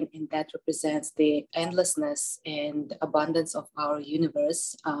design, and that represents the endlessness and abundance of our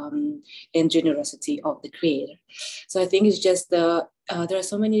universe, and generosity of the creator. So I think it's just there are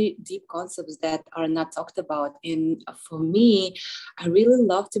so many deep concepts that are not talked about, and for me, I really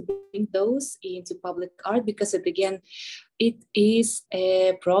love to bring those into public art, because it is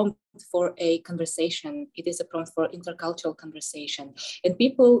a prompt for a conversation. It is a prompt for intercultural conversation. And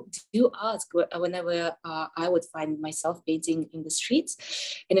people do ask whenever I would find myself painting in the streets.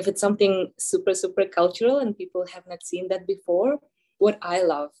 And if it's something super, super cultural and people have not seen that before, what I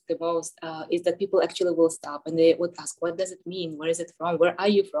love the most is that people actually will stop and they would ask, what does it mean? Where is it from? Where are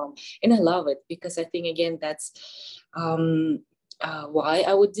you from? And I love it, because I think, again, that's why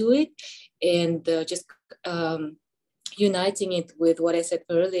I would do it. And just uniting it with what I said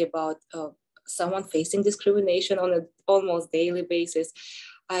earlier about someone facing discrimination on an almost daily basis.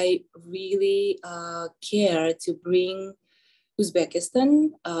 I really care to bring Uzbekistan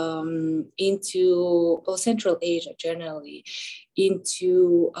into, or Central Asia generally,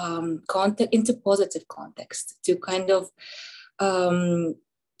 into into positive context, to kind of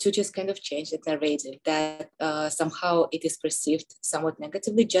to just kind of change the narrative that somehow it is perceived somewhat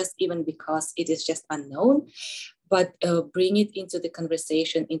negatively, just even because it is just unknown, but bring it into the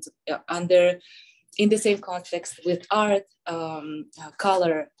conversation, into in the same context with art,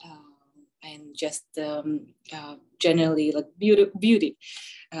 color, and just generally like beauty,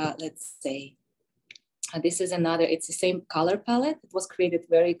 let's say. This is another, it's the same color palette. It was created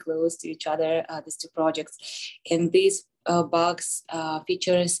very close to each other, these two projects. And this box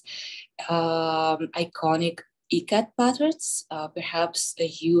features iconic ikat patterns. Perhaps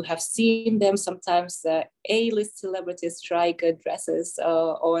you have seen them sometimes. A-list celebrities strike dresses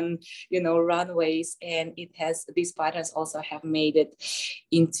on, runways, and it has, these patterns also have made it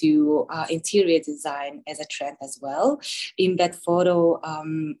into interior design as a trend as well. In that photo,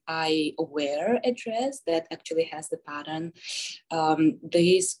 I wear a dress that actually has the pattern.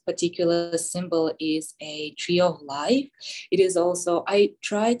 This particular symbol is a tree of life. It is also, I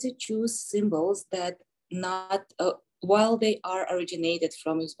try to choose symbols that not while they are originated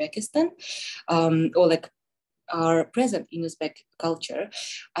from Uzbekistan, or like are present in Uzbek culture,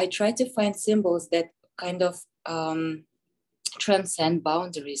 I try to find symbols that kind of transcend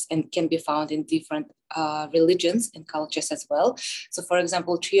boundaries and can be found in different religions and cultures as well. So, for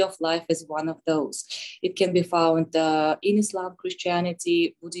example, tree of life is one of those. It can be found in Islam,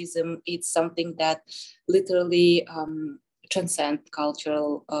 Christianity, Buddhism. It's something that literally transcend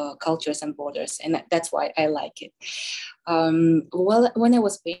cultures and borders, and that's why I like it. Well, when I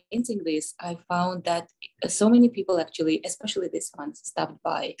was painting this, I found that so many people actually, especially this one, stopped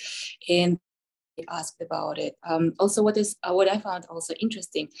by and asked about it. Also, what I found also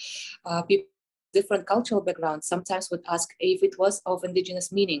interesting, people different cultural backgrounds sometimes would ask if it was of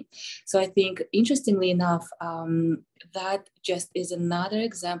indigenous meaning. So I think, interestingly enough, that just is another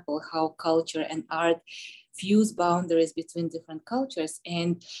example how culture and art fuse boundaries between different cultures.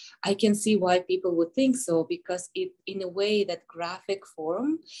 And I can see why people would think so, because it, in a way, that graphic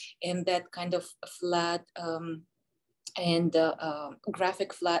form and that kind of flat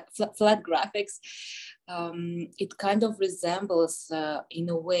graphic flat graphics, it kind of resembles in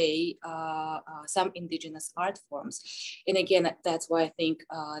a way some indigenous art forms. And again, that's why I think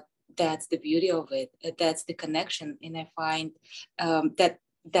that's the beauty of it, that's the connection. And I find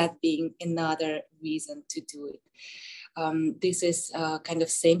that being another reason to do it. This is kind of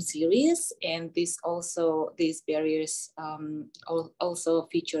same series, and these barriers also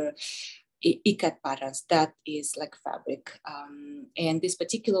feature ikat patterns, that is like fabric. And this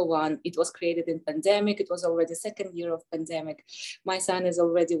particular one, it was created in pandemic. It was already second year of pandemic. My son is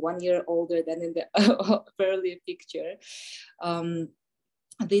already 1 year older than in the earlier picture.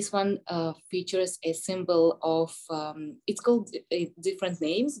 This one features a symbol of, it's called different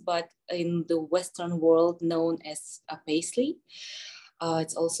names, but in the Western world known as a paisley.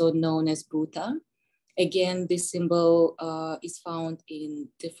 It's also known as Bhuta. Again, this symbol is found in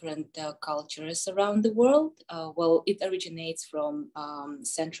different cultures around the world. Well, it originates from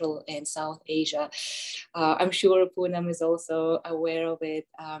Central and South Asia. I'm sure Poonam is also aware of it.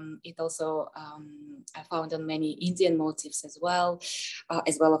 It also I found on many Indian motifs as well,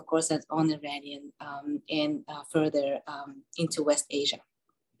 of course, as on Iranian and further into West Asia.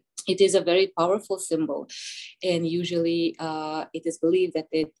 It is a very powerful symbol, and usually it is believed that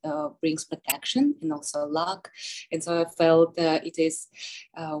it brings protection and also luck. And so I felt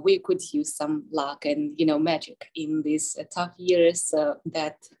we could use some luck and magic in these tough years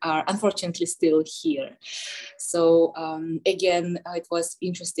that are unfortunately still here. So again, it was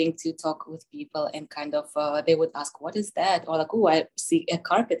interesting to talk with people, and kind of they would ask, "What is that?" Or like, "Oh, I see a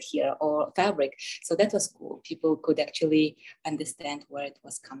carpet here or fabric." So that was cool. People could actually understand where it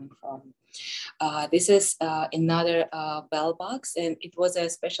was coming from. This is another bell box, and it was a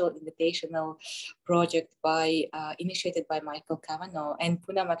special invitational project initiated by Michael Cavanaugh. And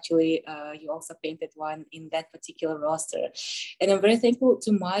Poonam, actually, you also painted one in that particular roster. And I'm very thankful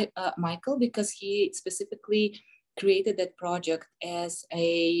to Michael, because he specifically created that project as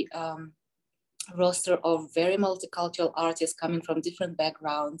a roster of very multicultural artists coming from different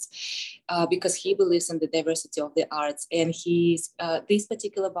backgrounds, because he believes in the diversity of the arts. And this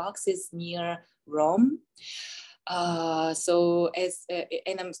particular box is near Rome.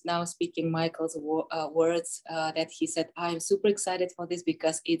 And I'm now speaking Michael's words that he said, "I'm super excited for this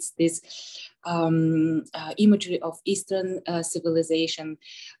because it's this imagery of Eastern civilization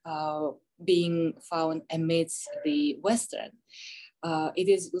being found amidst the Western." It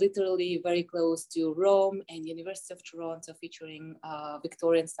is literally very close to Rome and University of Toronto, featuring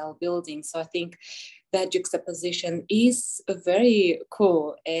Victorian style buildings. So I think that juxtaposition is very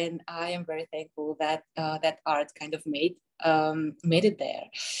cool, and I am very thankful that that art kind of made it there.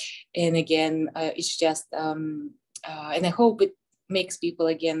 And again, it's just, and I hope it makes people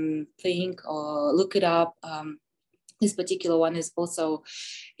again think or look it up. This particular one is also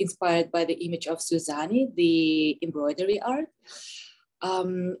inspired by the image of Suzanne, the embroidery art.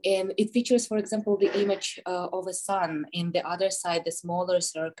 And it features, for example, the image of a sun. In the other side, the smaller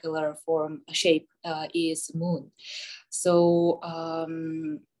circular form shape is moon. So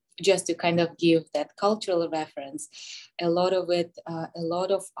just to kind of give that cultural reference, a lot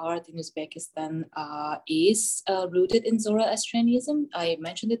of art in Uzbekistan is rooted in Zoroastrianism. I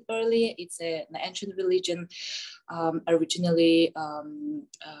mentioned it earlier. It's an ancient religion, originally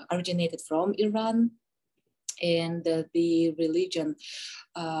originated from Iran. And the religion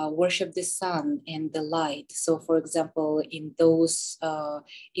worship the sun and the light. So, for example, in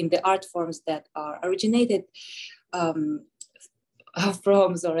the art forms that are originated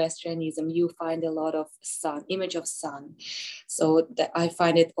from Zoroastrianism, you find a lot of image of sun. So I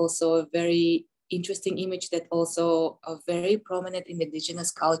find it also a very interesting image that also are very prominent in indigenous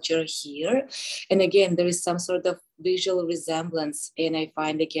culture here. And again, there is some sort of visual resemblance, and I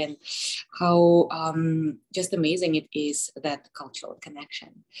find again how just amazing it is, that cultural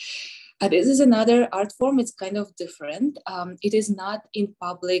connection. This is another art form. It's kind of different. It is not in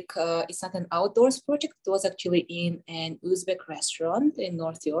public. It's not an outdoors project. It was actually in an Uzbek restaurant in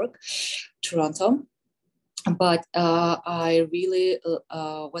North York, Toronto. But I really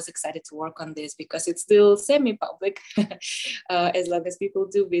was excited to work on this because it's still semi-public, as long as people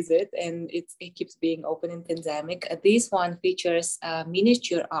do visit, and it keeps being open in pandemic. This one features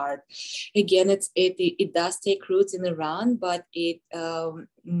miniature art. Again, it does take roots in Iran, but it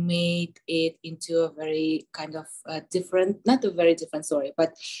made it into a very kind of different, not a very different, sorry,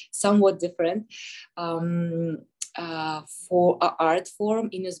 but somewhat different for art form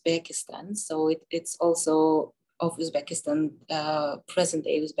in Uzbekistan. So it's also of Uzbekistan, present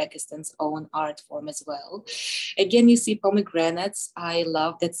day Uzbekistan's own art form as well. Again, you see pomegranates. I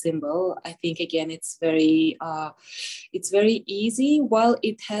love that symbol. I think again, it's very easy, while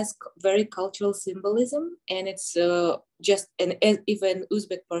it has very cultural symbolism, and it's if an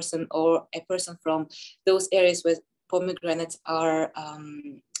Uzbek person or a person from those areas where pomegranates are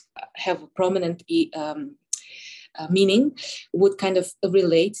have a prominent meaning would kind of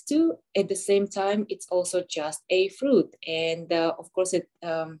relate to. At the same time, it's also just a fruit, and of course it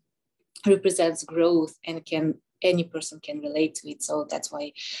represents growth, and any person can relate to it. So that's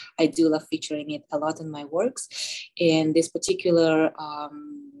why I do love featuring it a lot in my works. And this particular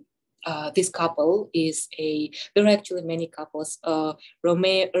this couple there are actually many couples,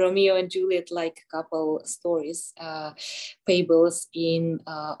 Romeo and Juliet like couple stories, fables in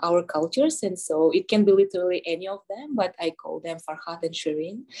our cultures. And so it can be literally any of them, but I call them Farhat and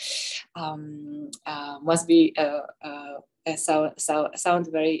Shireen. Must be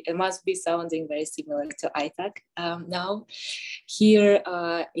it must be sounding very similar to Aitak now. Here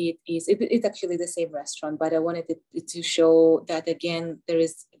it's actually the same restaurant, but I wanted to show that again, there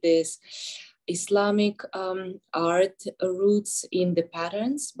is this Islamic art roots in the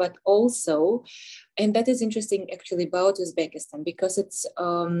patterns, but also, and that is interesting actually about Uzbekistan, because it's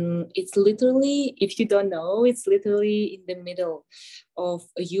literally, if you don't know, it's literally in the middle of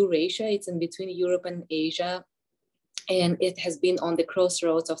Eurasia. It's in between Europe and Asia. And it has been on the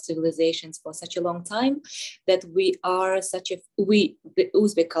crossroads of civilizations for such a long time that the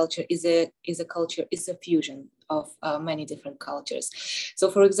Uzbek culture is a fusion of many different cultures. So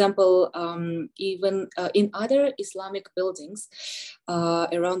for example, even in other Islamic buildings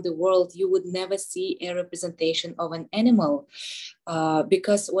around the world, you would never see a representation of an animal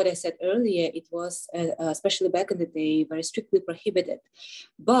because what I said earlier, it was, especially back in the day, very strictly prohibited.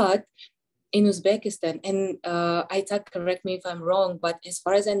 But in Uzbekistan, and Aitak, correct me if I'm wrong, but as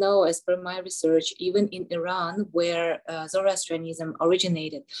far as I know, as per my research, even in Iran, where Zoroastrianism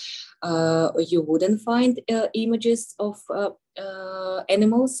originated, you wouldn't find images of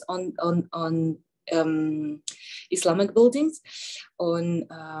animals on Islamic buildings, on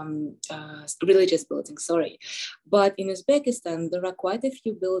religious buildings, sorry. But in Uzbekistan, there are quite a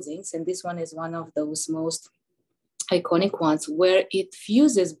few buildings, and this one is one of those most iconic ones, where it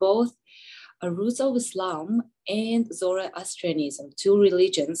fuses both roots of Islam and Zoroastrianism, two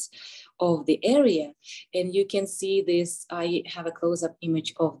religions of the area. And you can see this, I have a close-up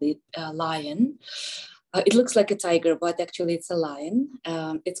image of the lion. It looks like a tiger, but actually it's a lion.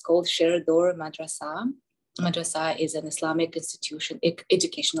 It's called Sherdor Madrasa. Madrasa is an Islamic institution,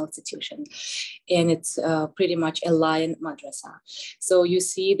 educational institution, and it's pretty much a lion madrasa. So you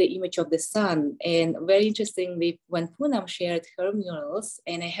see the image of the sun, and very interestingly, when Poonam shared her murals,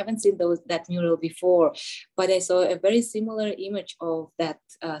 and I haven't seen that mural before, but I saw a very similar image of that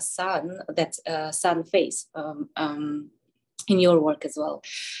sun face in your work as well.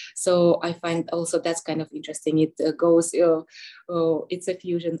 So I find also that's kind of interesting. It it's a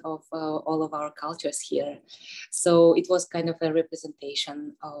fusion of all of our cultures here. So it was kind of a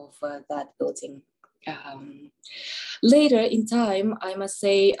representation of that building. Later in time, I must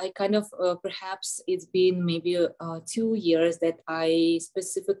say, I kind of, perhaps it's been maybe 2 years that I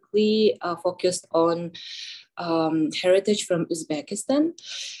specifically focused on heritage from Uzbekistan.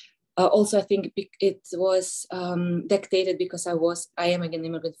 Also, I think it was dictated because I am an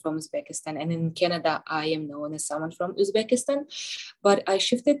immigrant from Uzbekistan, and in Canada, I am known as someone from Uzbekistan. But I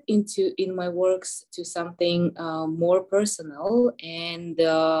shifted in my works to something more personal, and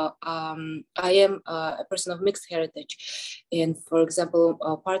I am a person of mixed heritage. And for example,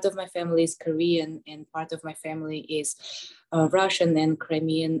 part of my family is Korean, and part of my family is Russian and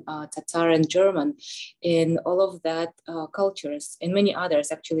Crimean, Tatar and German, and all of that cultures and many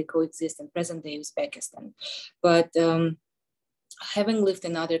others actually coexist in present-day Uzbekistan. But having lived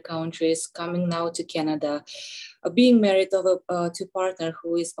in other countries, coming now to Canada, being married to a partner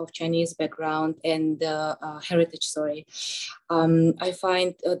who is of Chinese background and heritage, I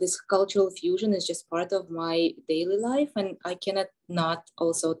find this cultural fusion is just part of my daily life, and I cannot not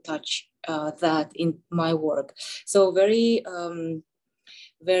also touch that in my work. So very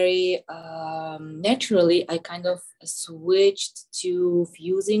naturally, I kind of switched to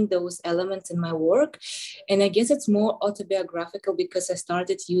fusing those elements in my work. And I guess it's more autobiographical because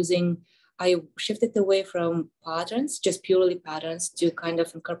I shifted away from patterns, just purely patterns, to kind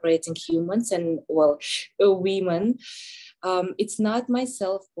of incorporating humans and, well, women. It's not my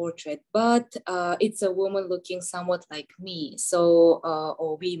self-portrait, but it's a woman looking somewhat like me. So,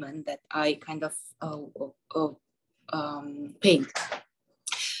 or women that I kind of paint.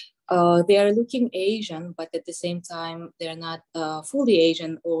 They are looking Asian, but at the same time, they're not fully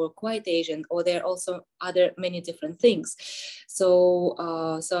Asian or quite Asian, or they're also many different things. So,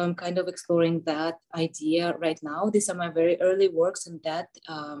 so I'm kind of exploring that idea right now. These are my very early works in that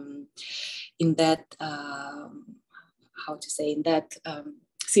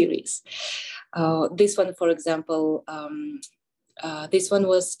series. This one, for example, this one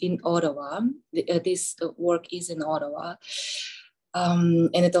was in Ottawa. This work is in Ottawa.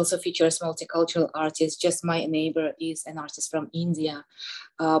 And it also features multicultural artists. Just my neighbor is an artist from India.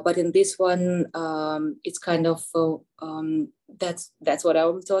 But in this one, it's kind of, that's what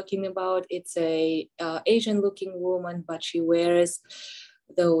I'm talking about. It's a Asian looking woman, but she wears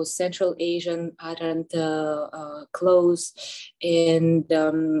those Central Asian patterned clothes. And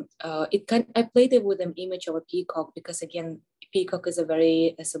I played it with an image of a peacock because, again, peacock is a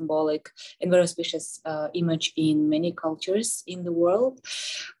very symbolic and very auspicious image in many cultures in the world.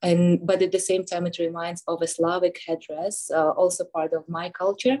 But at the same time, it reminds of a Slavic headdress, also part of my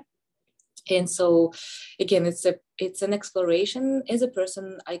culture. And so, again, it's an exploration. As a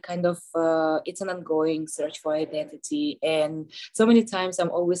person, I kind of, it's an ongoing search for identity. And so many times I'm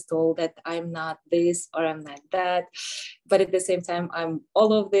always told that I'm not this or I'm not that. But at the same time, I'm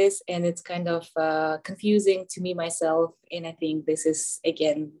all of this. And it's kind of confusing to me myself. And I think this is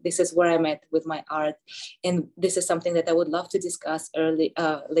where I'm at with my art. And this is something that I would love to discuss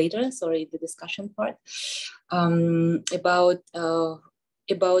later, the discussion part, about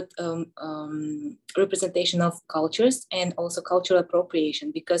representation of cultures and also cultural appropriation,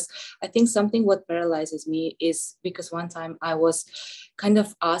 because I think something what paralyzes me is because one time I was kind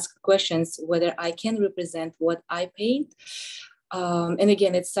of asked questions whether I can represent what I paint. And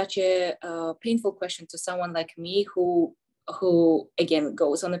again, it's such a painful question to someone like me who again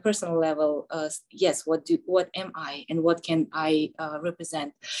goes on a personal level. Yes, what am I and what can I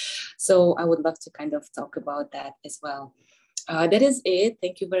represent? So I would love to kind of talk about that as well. That is it.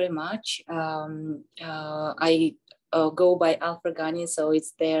 Thank you very much. I go by Alfragani, so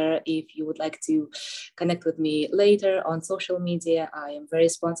it's there if you would like to connect with me later on social media. I am very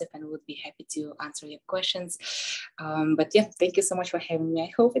responsive and would be happy to answer your questions. But yeah, thank you so much for having me.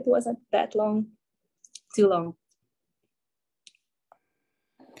 I hope it wasn't that long, too long.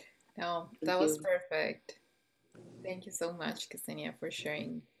 No, that was perfect. Thank you so much, Ksenia, for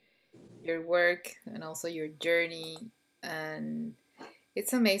sharing your work and also your journey. And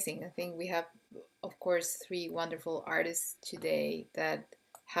it's amazing. I think we have, of course, 3 wonderful artists today that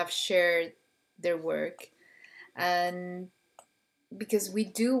have shared their work. And because we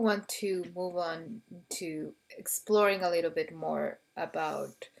do want to move on to exploring a little bit more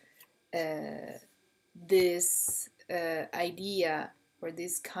about this idea or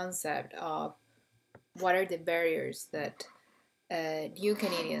this concept of what are the barriers that new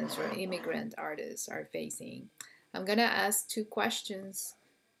Canadians or immigrant artists are facing. I'm going to ask 2 questions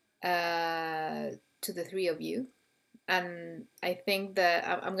to the 3 of you. And I think that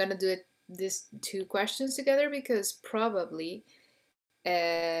I'm going to do these 2 questions together because probably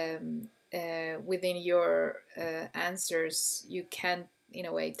within your answers, you can, in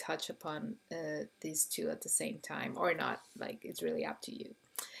a way, touch upon these 2 at the same time or not. Like, it's really up to you.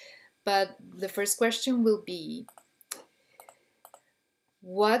 But the first question will be,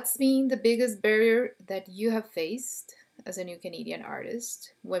 what's been the biggest barrier that you have faced as a new Canadian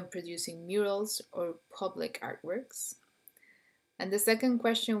artist when producing murals or public artworks? And the second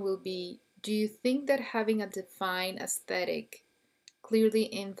question will be, do you think that having a defined aesthetic clearly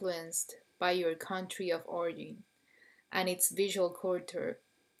influenced by your country of origin and its visual culture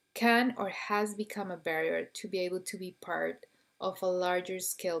can or has become a barrier to be able to be part of a larger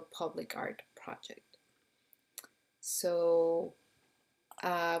scale public art project? So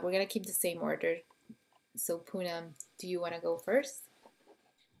we're going to keep the same order. So Poonam, do you want to go first?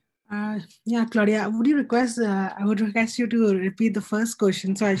 Yeah, Claudia, I would request you to repeat the first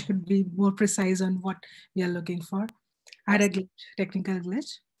question so I should be more precise on what we are looking for. I had a glitch, technical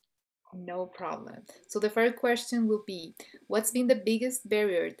glitch. No problem. So the first question will be, what's been the biggest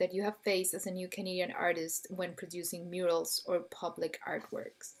barrier that you have faced as a new Canadian artist when producing murals or public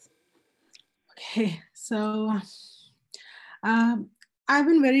artworks? Okay, so I've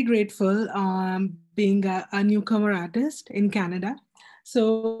been very grateful being a newcomer artist in Canada.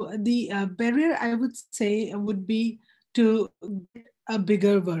 So the barrier I would say would be to get a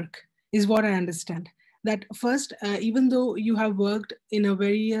bigger work is what I understand. That first, even though you have worked in a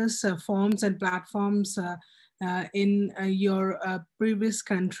various forms and platforms in your previous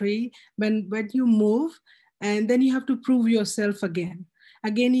country, when you move, and then you have to prove yourself again.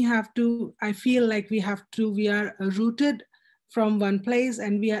 Again, you have to, I feel like we are rooted from one place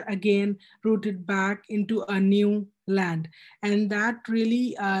and we are again rooted back into a new land. And that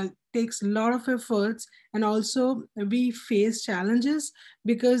really takes a lot of efforts. And also we face challenges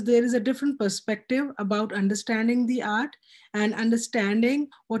because there is a different perspective about understanding the art and understanding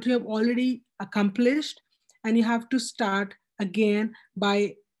what you have already accomplished. And you have to start again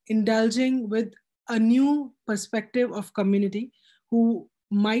by indulging with a new perspective of community who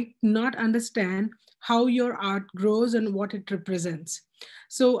might not understand how your art grows and what it represents.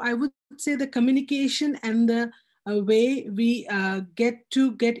 So I would say the communication and the way we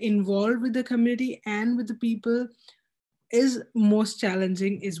get involved with the community and with the people is most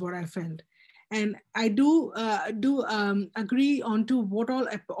challenging, is what I felt. And I do agree on to what all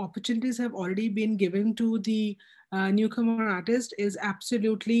opportunities have already been given to the newcomer artist is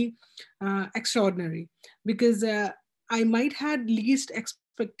absolutely extraordinary, because I might had least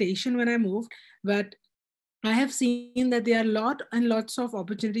expectation when I moved, but I have seen that there are lots of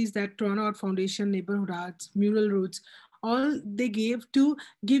opportunities that Toronto Art Foundation, Neighborhood Arts, Mural Roots, all they gave to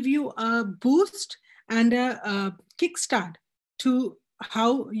give you a boost and a kickstart to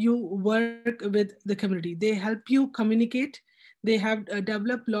how you work with the community. They help you communicate. They have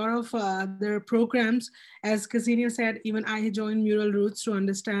developed a lot of other programs. As Ksenia said, even I joined Mural Roots to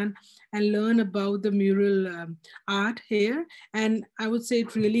understand and learn about the mural art here. And I would say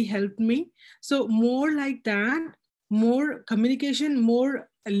it really helped me. So more like that, more communication, more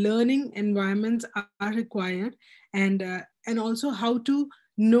learning environments are required, and also how to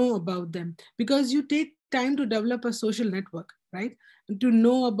know about them, because you take time to develop a social network, right? To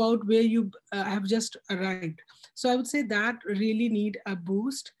know about where you have just arrived. So I would say that really need a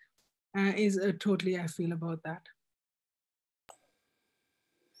boost. Is totally I feel about that.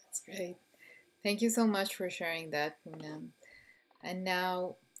 That's great. Thank you so much for sharing that, Poonam. And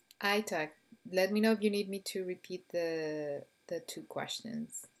now, Aitak, let me know if you need me to repeat the two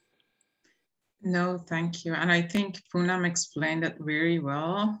questions. No, thank you. And I think Poonam explained it very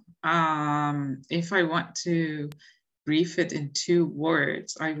well. If I want to brief it in 2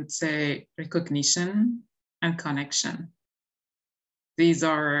 words, I would say recognition and connection. These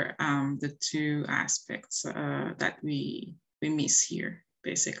are the 2 aspects that we miss here,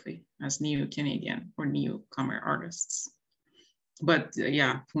 basically, as new Canadian or newcomer artists. But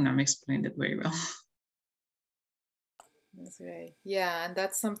yeah, Poonam explained it very well. That's great. Yeah, and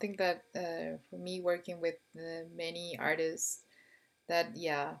that's something that for me, working with many artists that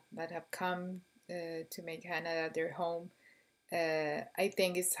have come to make Canada their home, I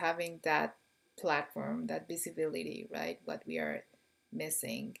think is having that platform, that visibility, right? What we are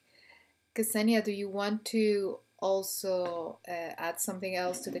missing. Ksenia, do you want to also add something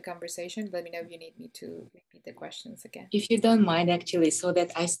else to the conversation? Let me know if you need me to repeat the questions again. If you don't mind, actually, so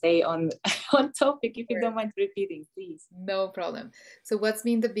that I stay on on topic, if you don't mind repeating, please. No problem. So what's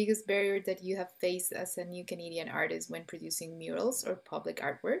been the biggest barrier that you have faced as a new Canadian artist when producing murals or public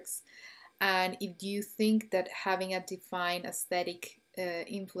artworks? And if do you think that having a defined aesthetic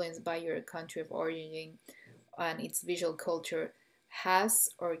influence by your country of origin and its visual culture has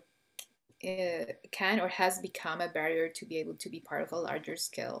or can or has become a barrier to be able to be part of a larger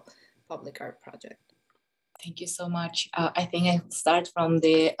scale public art project? Thank you so much. I think I start from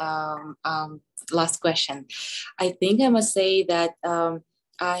the last question. I think I must say that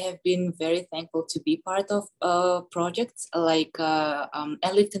I have been very thankful to be part of projects like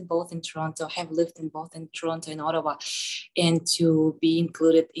I lived in both in Toronto, have lived in both in Toronto and Ottawa, and to be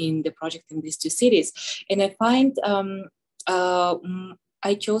included in the project in these 2 cities. And I find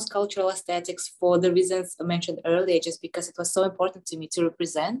I chose cultural aesthetics for the reasons I mentioned earlier, just because it was so important to me to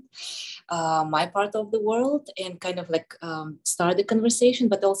represent my part of the world and kind of like start the conversation,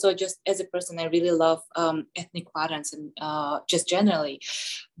 but also just as a person, I really love ethnic patterns and just generally.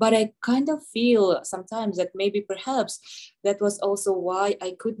 But I kind of feel sometimes that maybe perhaps that was also why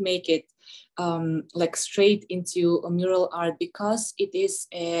I could make it like straight into a mural art, because it is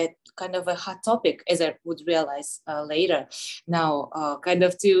a kind of a hot topic, as I would realize later now, kind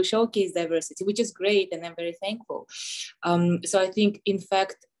of to showcase diversity, which is great, and I'm very thankful. So I think, in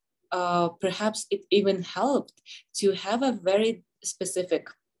fact, perhaps it even helped to have a very specific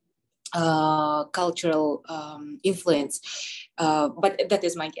cultural influence, but that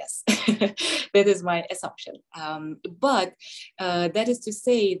is my guess. That is my assumption. But that is to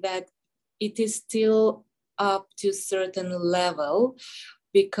say that it is still up to a certain level,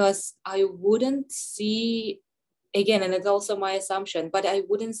 because I wouldn't see, again, and it's also my assumption, but I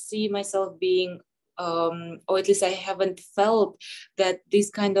wouldn't see myself being, or at least I haven't felt that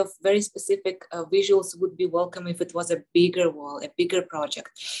these kind of very specific visuals would be welcome if it was a bigger wall, a bigger project.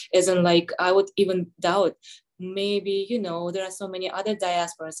 As in, like, I would even doubt, maybe, you know, there are so many other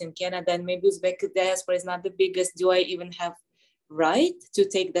diasporas in Canada, and maybe Uzbek diaspora is not the biggest. Do I even have right to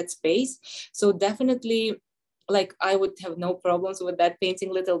take that space? So definitely, like, I would have no problems with that,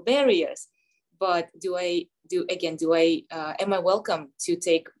 painting little barriers. But am I welcome to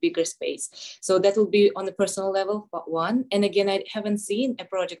take bigger space? So that will be on a personal level, one. And again, I haven't seen a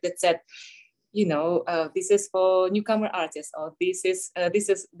project that said, you know, this is for newcomer artists, or this is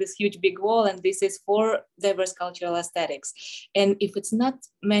this huge big wall, and this is for diverse cultural aesthetics. And if it's not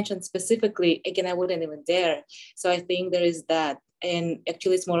mentioned specifically, again, I wouldn't even dare. So I think there is that. And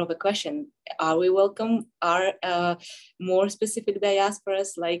actually, it's more of a question: are we welcome? Are more specific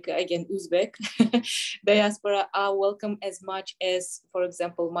diasporas, like again Uzbek diaspora, are welcome as much as, for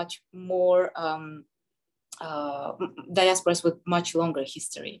example, much more diasporas with much longer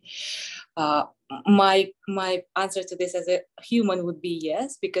history? My answer to this as a human would be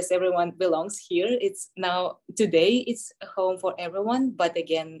yes, because everyone belongs here. It's now today it's a home for everyone, but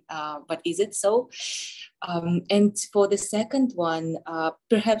again, but is it so? And for the second one,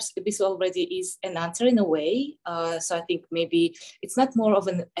 perhaps this already is an answer in a way. So I think maybe it's not more of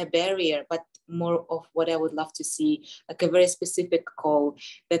a barrier, but more of what I would love to see, like a very specific call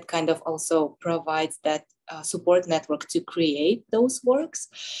that kind of also provides that support network to create those works,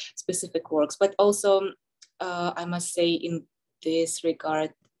 specific works. But also, I must say in this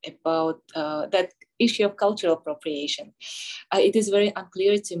regard about that issue of cultural appropriation, it is very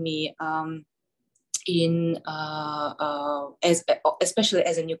unclear to me especially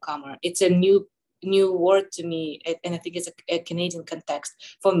as a newcomer. It's a new word to me, and I think it's a Canadian context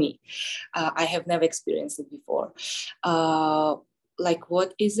for me. I have never experienced it before. Like,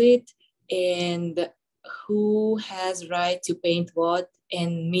 what is it, and who has right to paint what?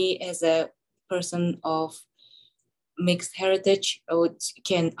 And me as a person of mixed heritage,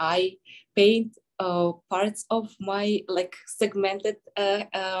 can I paint parts of my like segmented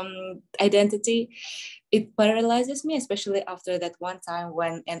identity? It paralyzes me, especially after that one time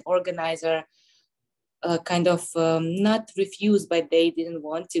when an organizer kind of not refused, but they didn't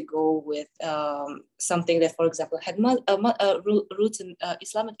want to go with something that, for example, had roots in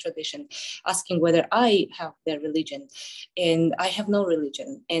Islamic tradition, asking whether I have their religion, and I have no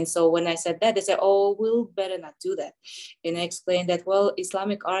religion. And so when I said that, they said, "Oh, we'll better not do that." And I explained that, well,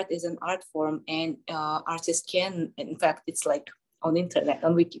 Islamic art is an art form, and artists can, in fact, it's like on the internet,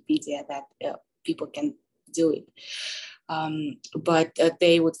 on Wikipedia, that people can do it. But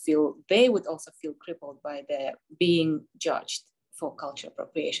they would also feel crippled by the being judged for cultural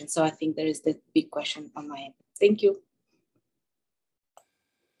appropriation. So I think there is the big question on my end. Thank you.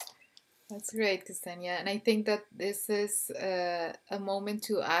 That's great, Ksenia. And I think that this is a moment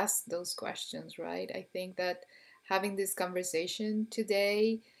to ask those questions, right? I think that having this conversation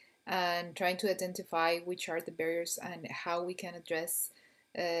today and trying to identify which are the barriers and how we can address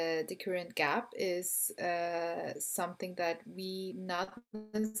the current gap is something that we not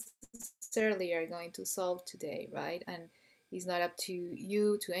necessarily are going to solve today, right? And it's not up to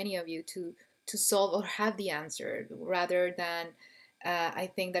you, to any of you, to solve or have the answer, rather than I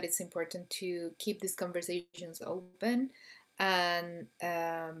think that it's important to keep these conversations open and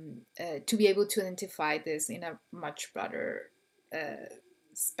to be able to identify this in a much broader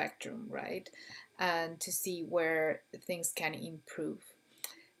spectrum, right? And to see where things can improve.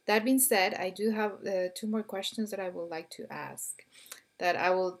 That being said, I do have two more questions that I would like to ask, that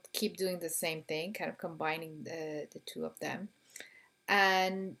I will keep doing the same thing, kind of combining the two of them.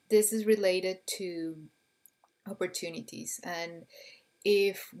 And this is related to opportunities. And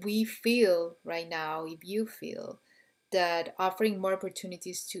if we feel right now, if you feel that offering more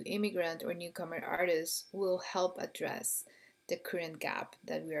opportunities to immigrant or newcomer artists will help address the current gap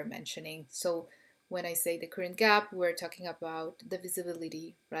that we are mentioning. So when I say the current gap, we're talking about the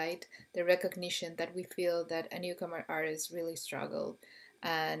visibility, right? The recognition that we feel that a newcomer artist really struggled,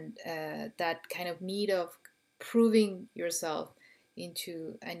 and that kind of need of proving yourself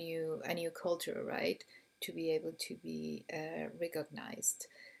into a new culture, right? To be able to be recognized.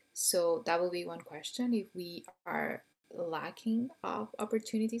 So that will be one question. If we are lacking of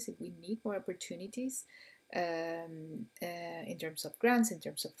opportunities, if we need more opportunities in terms of grants, in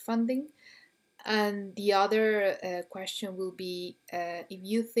terms of funding. And the other question will be if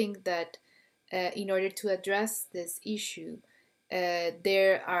you think that in order to address this issue,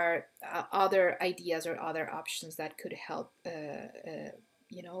 there are other ideas or other options that could help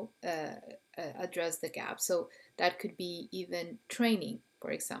address the gap. So that could be even training, for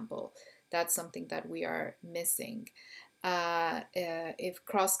example. That's something that we are missing. If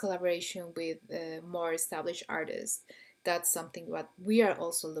cross collaboration with more established artists, that's something what we are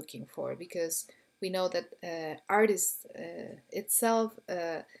also looking for, because we know that artists itself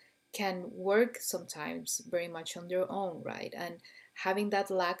can work sometimes very much on their own, right? And having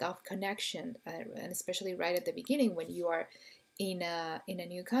that lack of connection, and especially right at the beginning when you are in a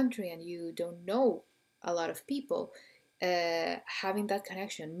new country and you don't know a lot of people, having that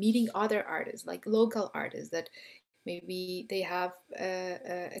connection, meeting other artists, like local artists that maybe they have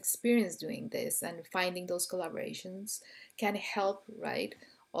experience doing this, and finding those collaborations can help, right?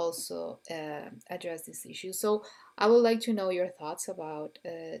 Also address this issue. So I would like to know your thoughts about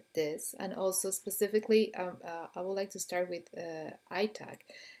this, and also specifically, I would like to start with ITAC,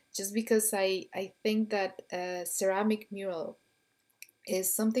 just because I think that ceramic mural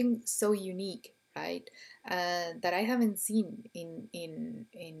is something so unique, right? That I haven't seen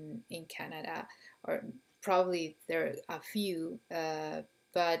in Canada, or probably there are a few,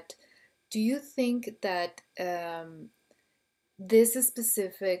 but do you think that this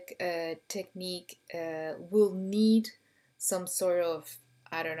specific technique will need some sort of,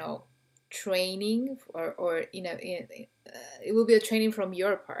 I don't know, training, or you know, it will be a training from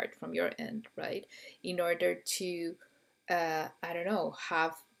your part, from your end, right? In order to, I don't know,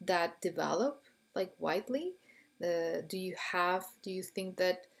 have that develop like widely? Do you think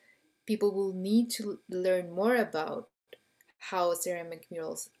that people will need to learn more about how ceramic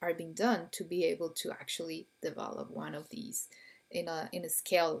murals are being done to be able to actually develop one of these in a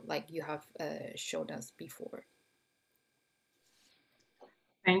scale like you have showed us before?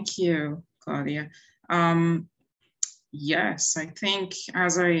 Thank you, Claudia. Yes, I think,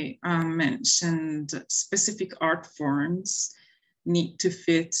 as I mentioned, specific art forms need to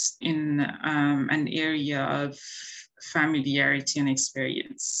fit in an area of familiarity and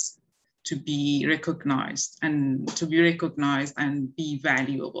experience to be recognized and be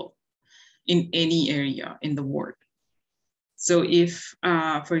valuable in any area in the world. So if,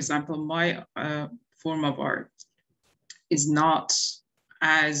 for example, my form of art is not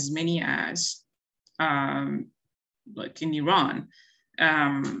as many as like in Iran,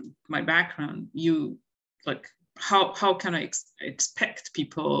 my background, how can I expect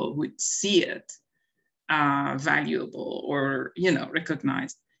people would see it valuable or, you know,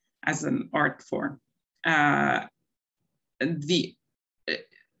 recognized as an art form?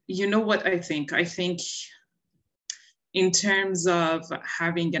 You know what I think? I think in terms of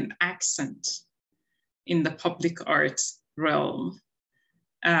having an accent in the public art realm,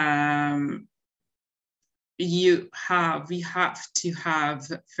 we have to have,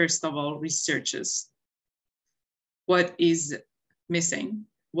 first of all, researches. What is missing?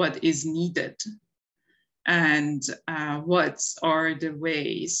 What is needed? And what are the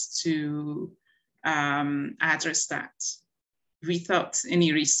ways to address that? Without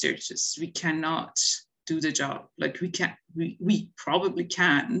any researches, we cannot do the job. Like we probably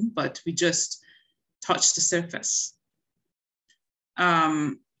can, but we just touch the surface.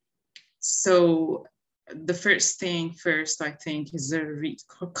 So the first thing first, I think, is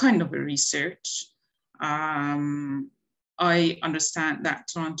kind of a research. I understand that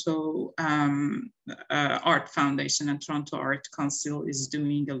Toronto Art Foundation and Toronto Art Council is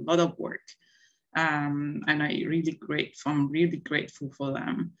doing a lot of work. And I'm really grateful for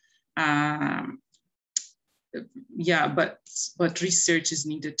them. Yeah, but research is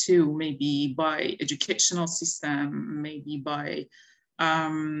needed too, maybe by educational system, maybe by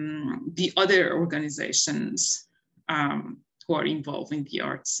the other organizations who are involved in the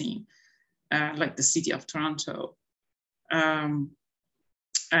art scene, like the City of Toronto. And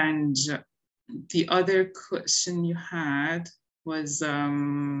the other question you had was,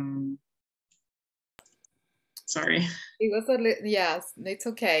 sorry. It was yes, it's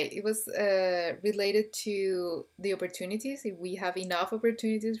okay. It was related to the opportunities. If we have enough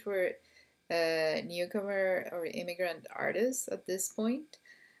opportunities for newcomer or immigrant artists at this point,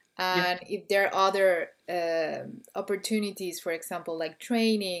 and if there are other opportunities, for example, like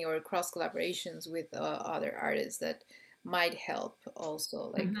training or cross collaborations with other artists that might help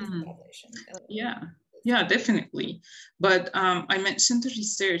also, like establishing. Yeah, definitely. But I mentioned the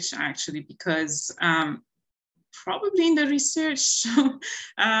research actually because probably in the research,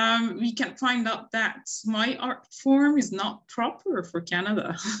 we can find out that my art form is not proper for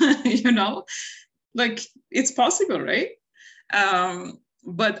Canada, you know, like it's possible, right?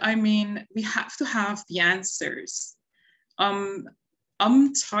 But I mean, we have to have the answers.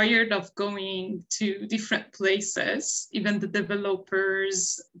 I'm tired of going to different places, even the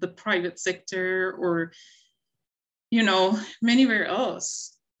developers, the private sector, or, you know, anywhere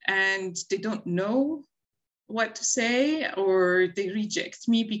else, and they don't know what to say, or they reject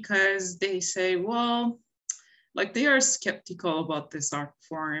me because they say, well, like they are skeptical about this art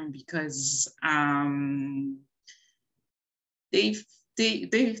form because they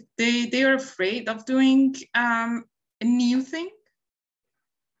are afraid of doing a new thing.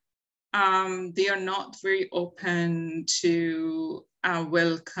 They are not very open to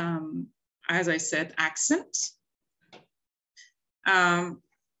welcome, as I said, accent.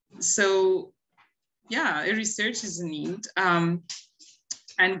 So yeah, research is a need. And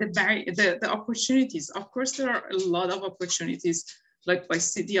the opportunities, of course, there are a lot of opportunities, like by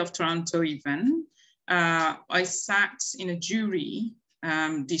City of Toronto even. I sat in a jury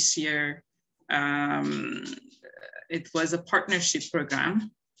this year. It was a partnership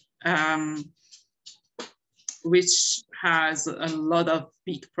program, which has a lot of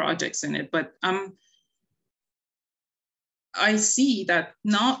big projects in it. But I see that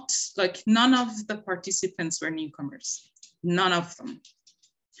none of the participants were newcomers, none of them.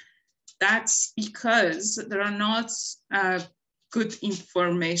 That's because there are not good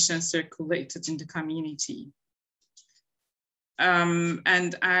information circulated in the community.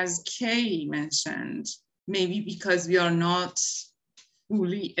 And as Kay mentioned, maybe because we are not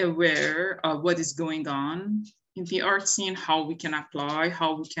fully aware of what is going on in the art scene, how we can apply,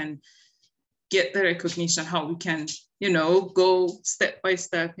 how we can get the recognition, how we can, go step by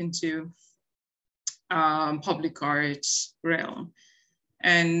step into public art realm.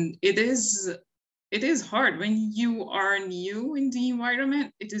 And it is hard when you are new in the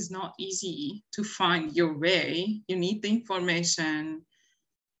environment. It is not easy to find your way. You need the information.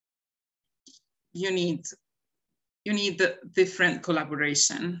 You need the different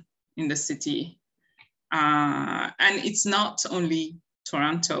collaboration in the city. And it's not only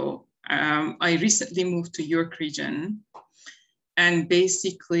Toronto. I recently moved to York region, and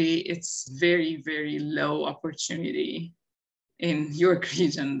basically it's very, very low opportunity in York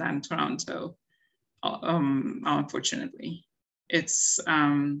region than Toronto. Unfortunately, it's,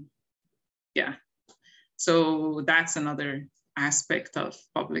 yeah. So that's another aspect of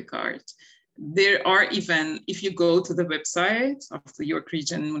public art. There are even, if you go to the website of the York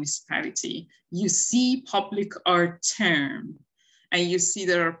Region municipality, you see public art term, and you see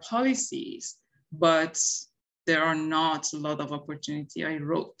there are policies, but there are not a lot of opportunity. I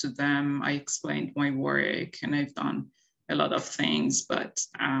wrote to them, I explained my work, and I've done a lot of things, but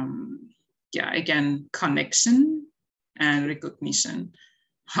yeah, again, connection and recognition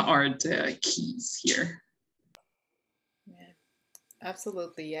are the keys here. Yeah,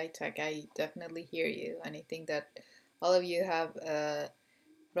 absolutely. I definitely hear you. And I think that all of you have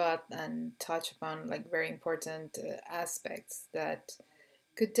brought and touched upon like very important aspects that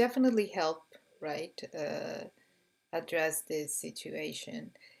could definitely help, right, address this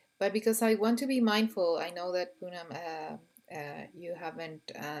situation. But because I want to be mindful, I know that Poonam, you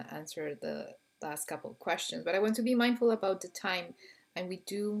haven't answered the last couple of questions, but I want to be mindful about the time, and we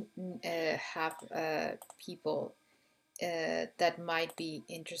do have people that might be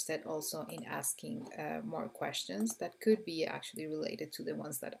interested also in asking more questions that could be actually related to the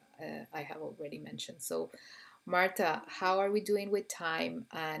ones that I have already mentioned. So Marta, how are we doing with time,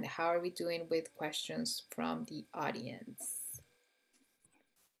 and how are we doing with questions from the audience?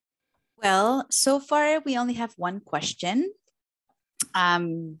 Well, so far we only have one question. I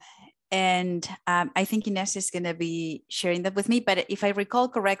think Ines is going to be sharing that with me. But if I recall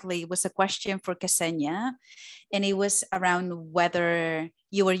correctly, it was a question for Ksenia, and it was around whether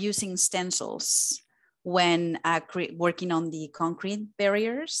you were using stencils when working on the concrete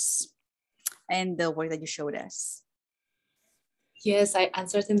barriers and the work that you showed us. Yes, I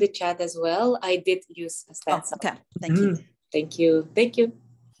answered in the chat as well. I did use a stencil. Oh, okay, thank you. Thank you. Thank you.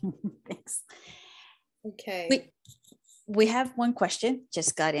 Thanks. Okay. We have one question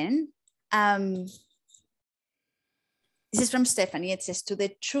just got in. This is from Stephanie. It says, to the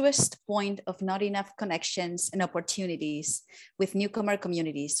truest point of not enough connections and opportunities with newcomer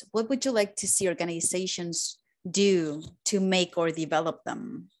communities, what would you like to see organizations do to make or develop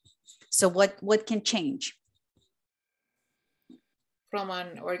them? So what can change? From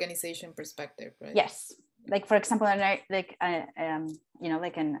an organization perspective, right? Yes. Like, for example, like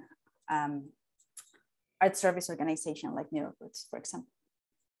an art service organization like Neighbourhood, for example.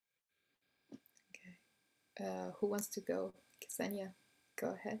 Okay. Who wants to go? Ksenia,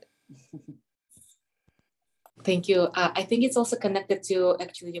 go ahead. Thank you. I think it's also connected to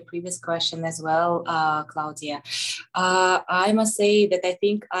actually your previous question as well, Claudia. I must say that I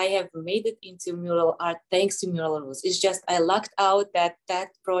think I have made it into mural art thanks to Mural Rules. It's just I lucked out that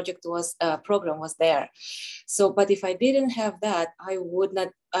program was there. So, but if I didn't have that, I would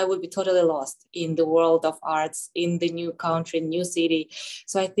be totally lost in the world of arts, in the new country, new city.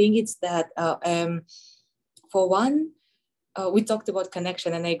 So I think it's that for one, we talked about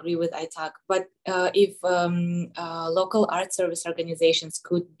connection, and I agree with Aitak. But if local art service organizations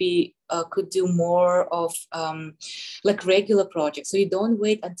could do more of like regular projects, so you don't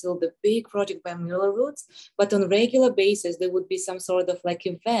wait until the big project by Mural Roots, but on regular basis there would be some sort of like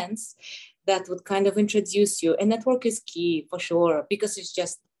events that would kind of introduce you. And network is key for sure, because it's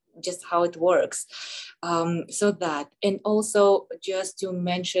just how it works. So that, and also just to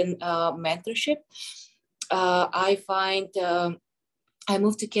mention mentorship. I find I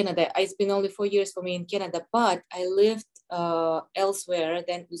moved to Canada. It's been only 4 years for me in Canada, but I lived elsewhere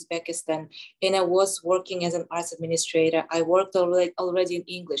than Uzbekistan, and I was working as an arts administrator. I worked already in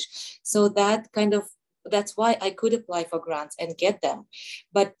English, so that's why I could apply for grants and get them.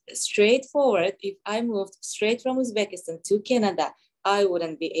 But straightforward, if I moved straight from Uzbekistan to Canada, I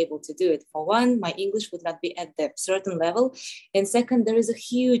wouldn't be able to do it. For one, my English would not be at the certain level. And second, there is a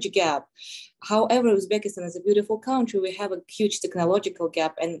huge gap. However, Uzbekistan is a beautiful country. We have a huge technological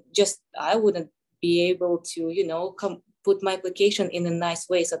gap, and just I wouldn't be able to, you know, put my application in a nice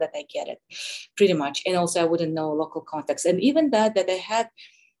way so that I get it, pretty much. And also I wouldn't know local context. And even that I had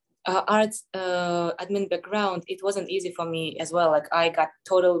arts admin background, it wasn't easy for me as well. Like I got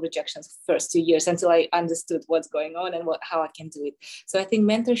total rejections first 2 years until I understood what's going on and how I can do it. So I think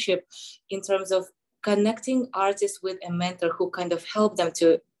mentorship in terms of connecting artists with a mentor who kind of help them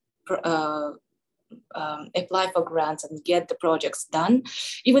to apply for grants and get the projects done,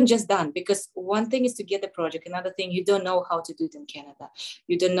 even just done, because one thing is to get the project, another thing, you don't know how to do it in Canada.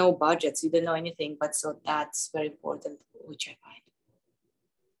 You don't know budgets, you don't know anything, but so that's very important, which I find.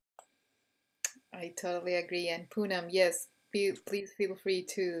 I totally agree. And Poonam, yes, please feel free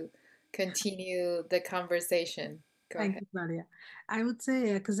to continue the conversation. Thank you, Claudia. I would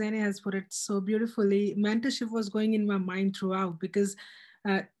say Ksenia has put it so beautifully. Mentorship was going in my mind throughout, because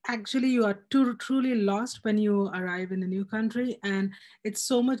actually you are truly lost when you arrive in a new country, and it's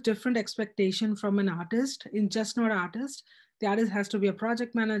so much different expectation from an artist. In just not artist, the artist has to be a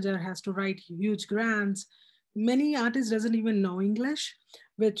project manager, has to write huge grants. Many artists doesn't even know English,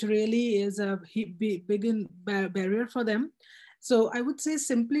 which really is a big barrier for them. So I would say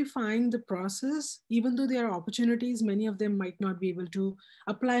simplifying the process, even though there are opportunities, many of them might not be able to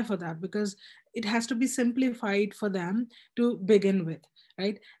apply for that because it has to be simplified for them to begin with,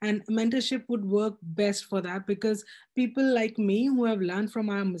 right? And mentorship would work best for that, because people like me who have learned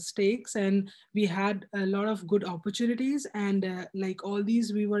from our mistakes, and we had a lot of good opportunities, and like all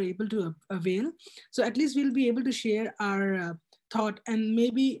these we were able to avail. So at least we'll be able to share our thought, and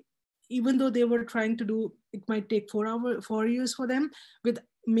maybe even though they were trying to do, it might take 4 years for them, with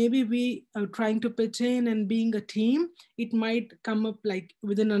maybe we are trying to pitch in and being a team, it might come up like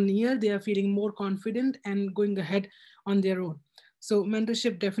within a year, they are feeling more confident and going ahead on their own. So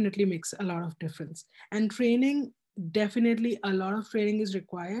mentorship definitely makes a lot of difference. And training, definitely a lot of training is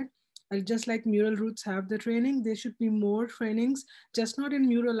required. Just like Mural Roots have the training, there should be more trainings, just not in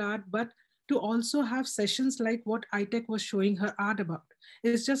mural art, but to also have sessions like what ITech was showing her art about.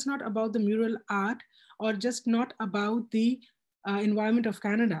 It's just not about the mural art, or just not about the environment of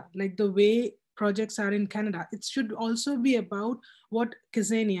Canada, like the way projects are in Canada. It should also be about what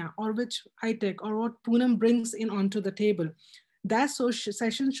Ksenia or which ITech or what Poonam brings in onto the table. That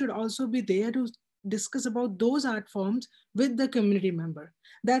session should also be there to discuss about those art forms with the community member.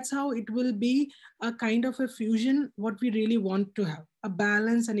 That's how it will be a kind of a fusion, what we really want to have, a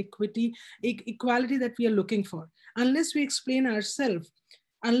balance and equality that we are looking for. Unless we explain ourselves,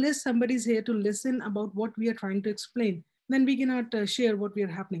 unless somebody's here to listen about what we are trying to explain, then we cannot share what we are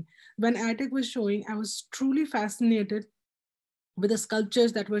happening. When Attic was showing, I was truly fascinated with the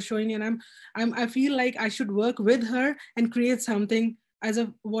sculptures that were showing, and I feel like I should work with her and create something as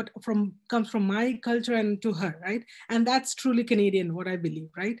of what comes from my culture and to her, right? And that's truly Canadian, what I believe,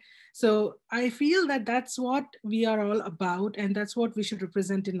 right? So I feel that that's what we are all about, and that's what we should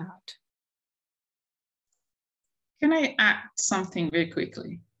represent in art. Can I add something very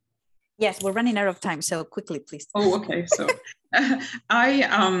quickly? Yes, we're running out of time, so quickly, please. Oh, okay. So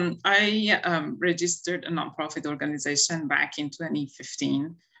I registered a nonprofit organization back in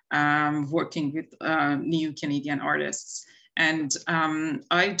 2015, working with new Canadian artists. And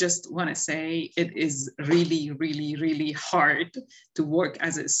I just want to say it is really, really, really hard to work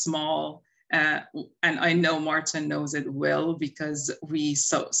as a small, and I know Martin knows it well, because we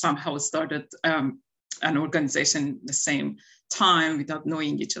somehow started an organization at the same time without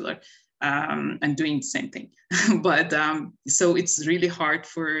knowing each other. And doing the same thing. But so it's really hard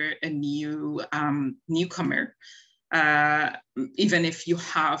for a newcomer, even if you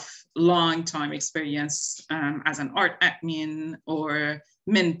have long time experience as an art admin or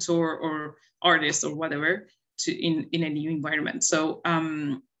mentor or artist or whatever in a new environment. So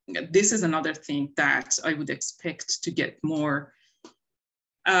this is another thing that I would expect to get more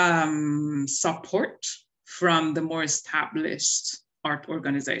support from the more established art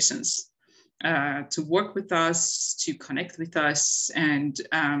organizations. To work with us, to connect with us, and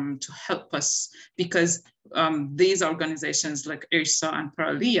to help us, because these organizations like IRSA and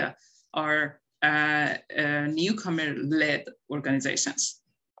Paralia are newcomer-led organizations.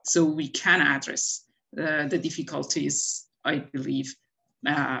 So we can address the difficulties, I believe,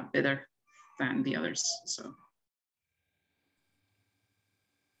 better than the others. So.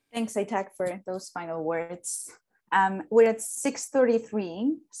 Thanks, Aitak, for those final words. We're at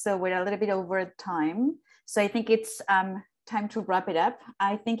 6:33, so we're a little bit over time. So I think it's time to wrap it up.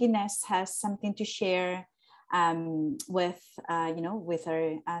 I think Ines has something to share with with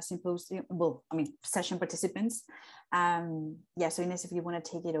our symposium, session participants. Yeah, so Ines, if you want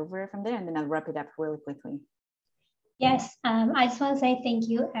to take it over from there, and then I'll wrap it up really quickly. Yes, I just want to say thank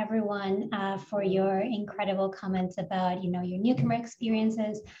you, everyone, for your incredible comments about, your newcomer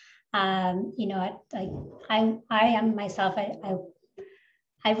experiences. I am myself,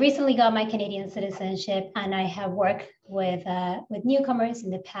 I recently got my Canadian citizenship, and I have worked with newcomers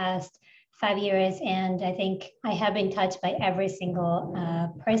in the past 5 years, and I think I have been touched by every single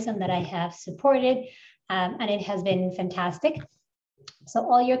person that I have supported, and it has been fantastic. So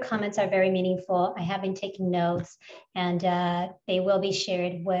all your comments are very meaningful. I have been taking notes, and they will be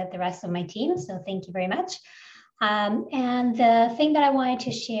shared with the rest of my team. So thank you very much. And the thing that I wanted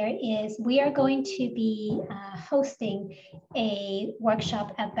to share is we are going to be hosting a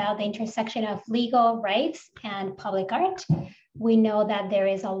workshop about the intersection of legal rights and public art. We know that there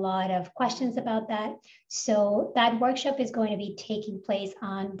is a lot of questions about that. So that workshop is going to be taking place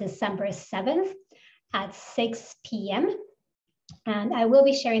on December 7th at 6 p.m. And I will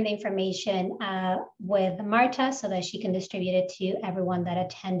be sharing the information with Marta so that she can distribute it to everyone that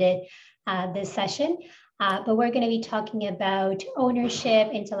attended this session. But we're going to be talking about ownership,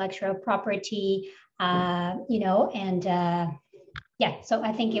 intellectual property, yeah, so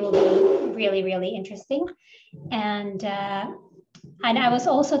I think it will be really, really interesting. And I was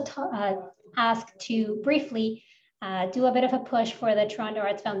also asked to briefly do a bit of a push for the Toronto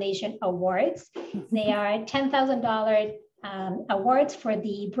Arts Foundation Awards. They are $10,000 awards for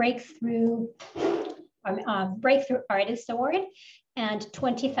the Breakthrough Artist Award, and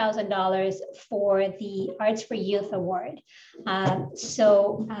 $20,000 for the Arts for Youth Award.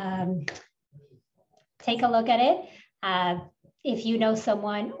 So take a look at it. If you know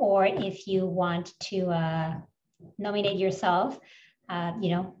someone, or if you want to nominate yourself,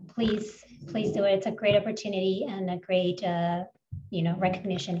 please do it. It's a great opportunity and a great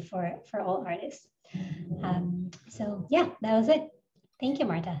recognition for all artists. So yeah, that was it. Thank you,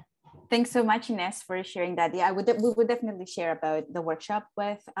 Marta. Thanks so much, Ines, for sharing that. Yeah, we would definitely share about the workshop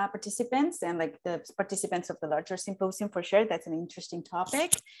with participants and like the participants of the larger symposium for sure. That's an interesting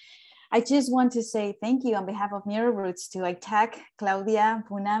topic. I just want to say thank you on behalf of Mural Roots to Tag, Claudia,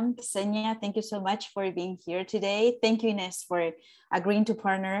 Poonam, Ksenia. Thank you so much for being here today. Thank you, Ines, for agreeing to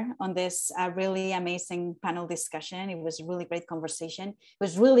partner on this really amazing panel discussion. It was a really great conversation. It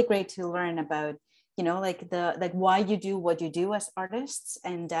was really great to learn about why you do what you do as artists,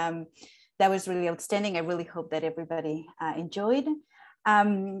 and that was really outstanding. I really hope that everybody enjoyed.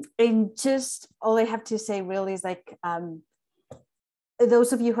 And just all I have to say really is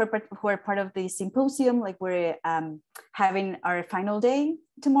those of you who are part of the symposium, we're having our final day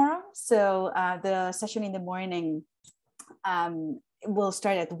tomorrow. So the session in the morning will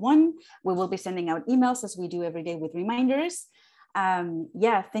start at 1. We will be sending out emails as we do every day with reminders.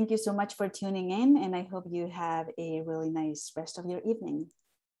 Yeah, thank you so much for tuning in, and I hope you have a really nice rest of your evening.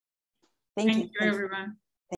 Thank you, everyone.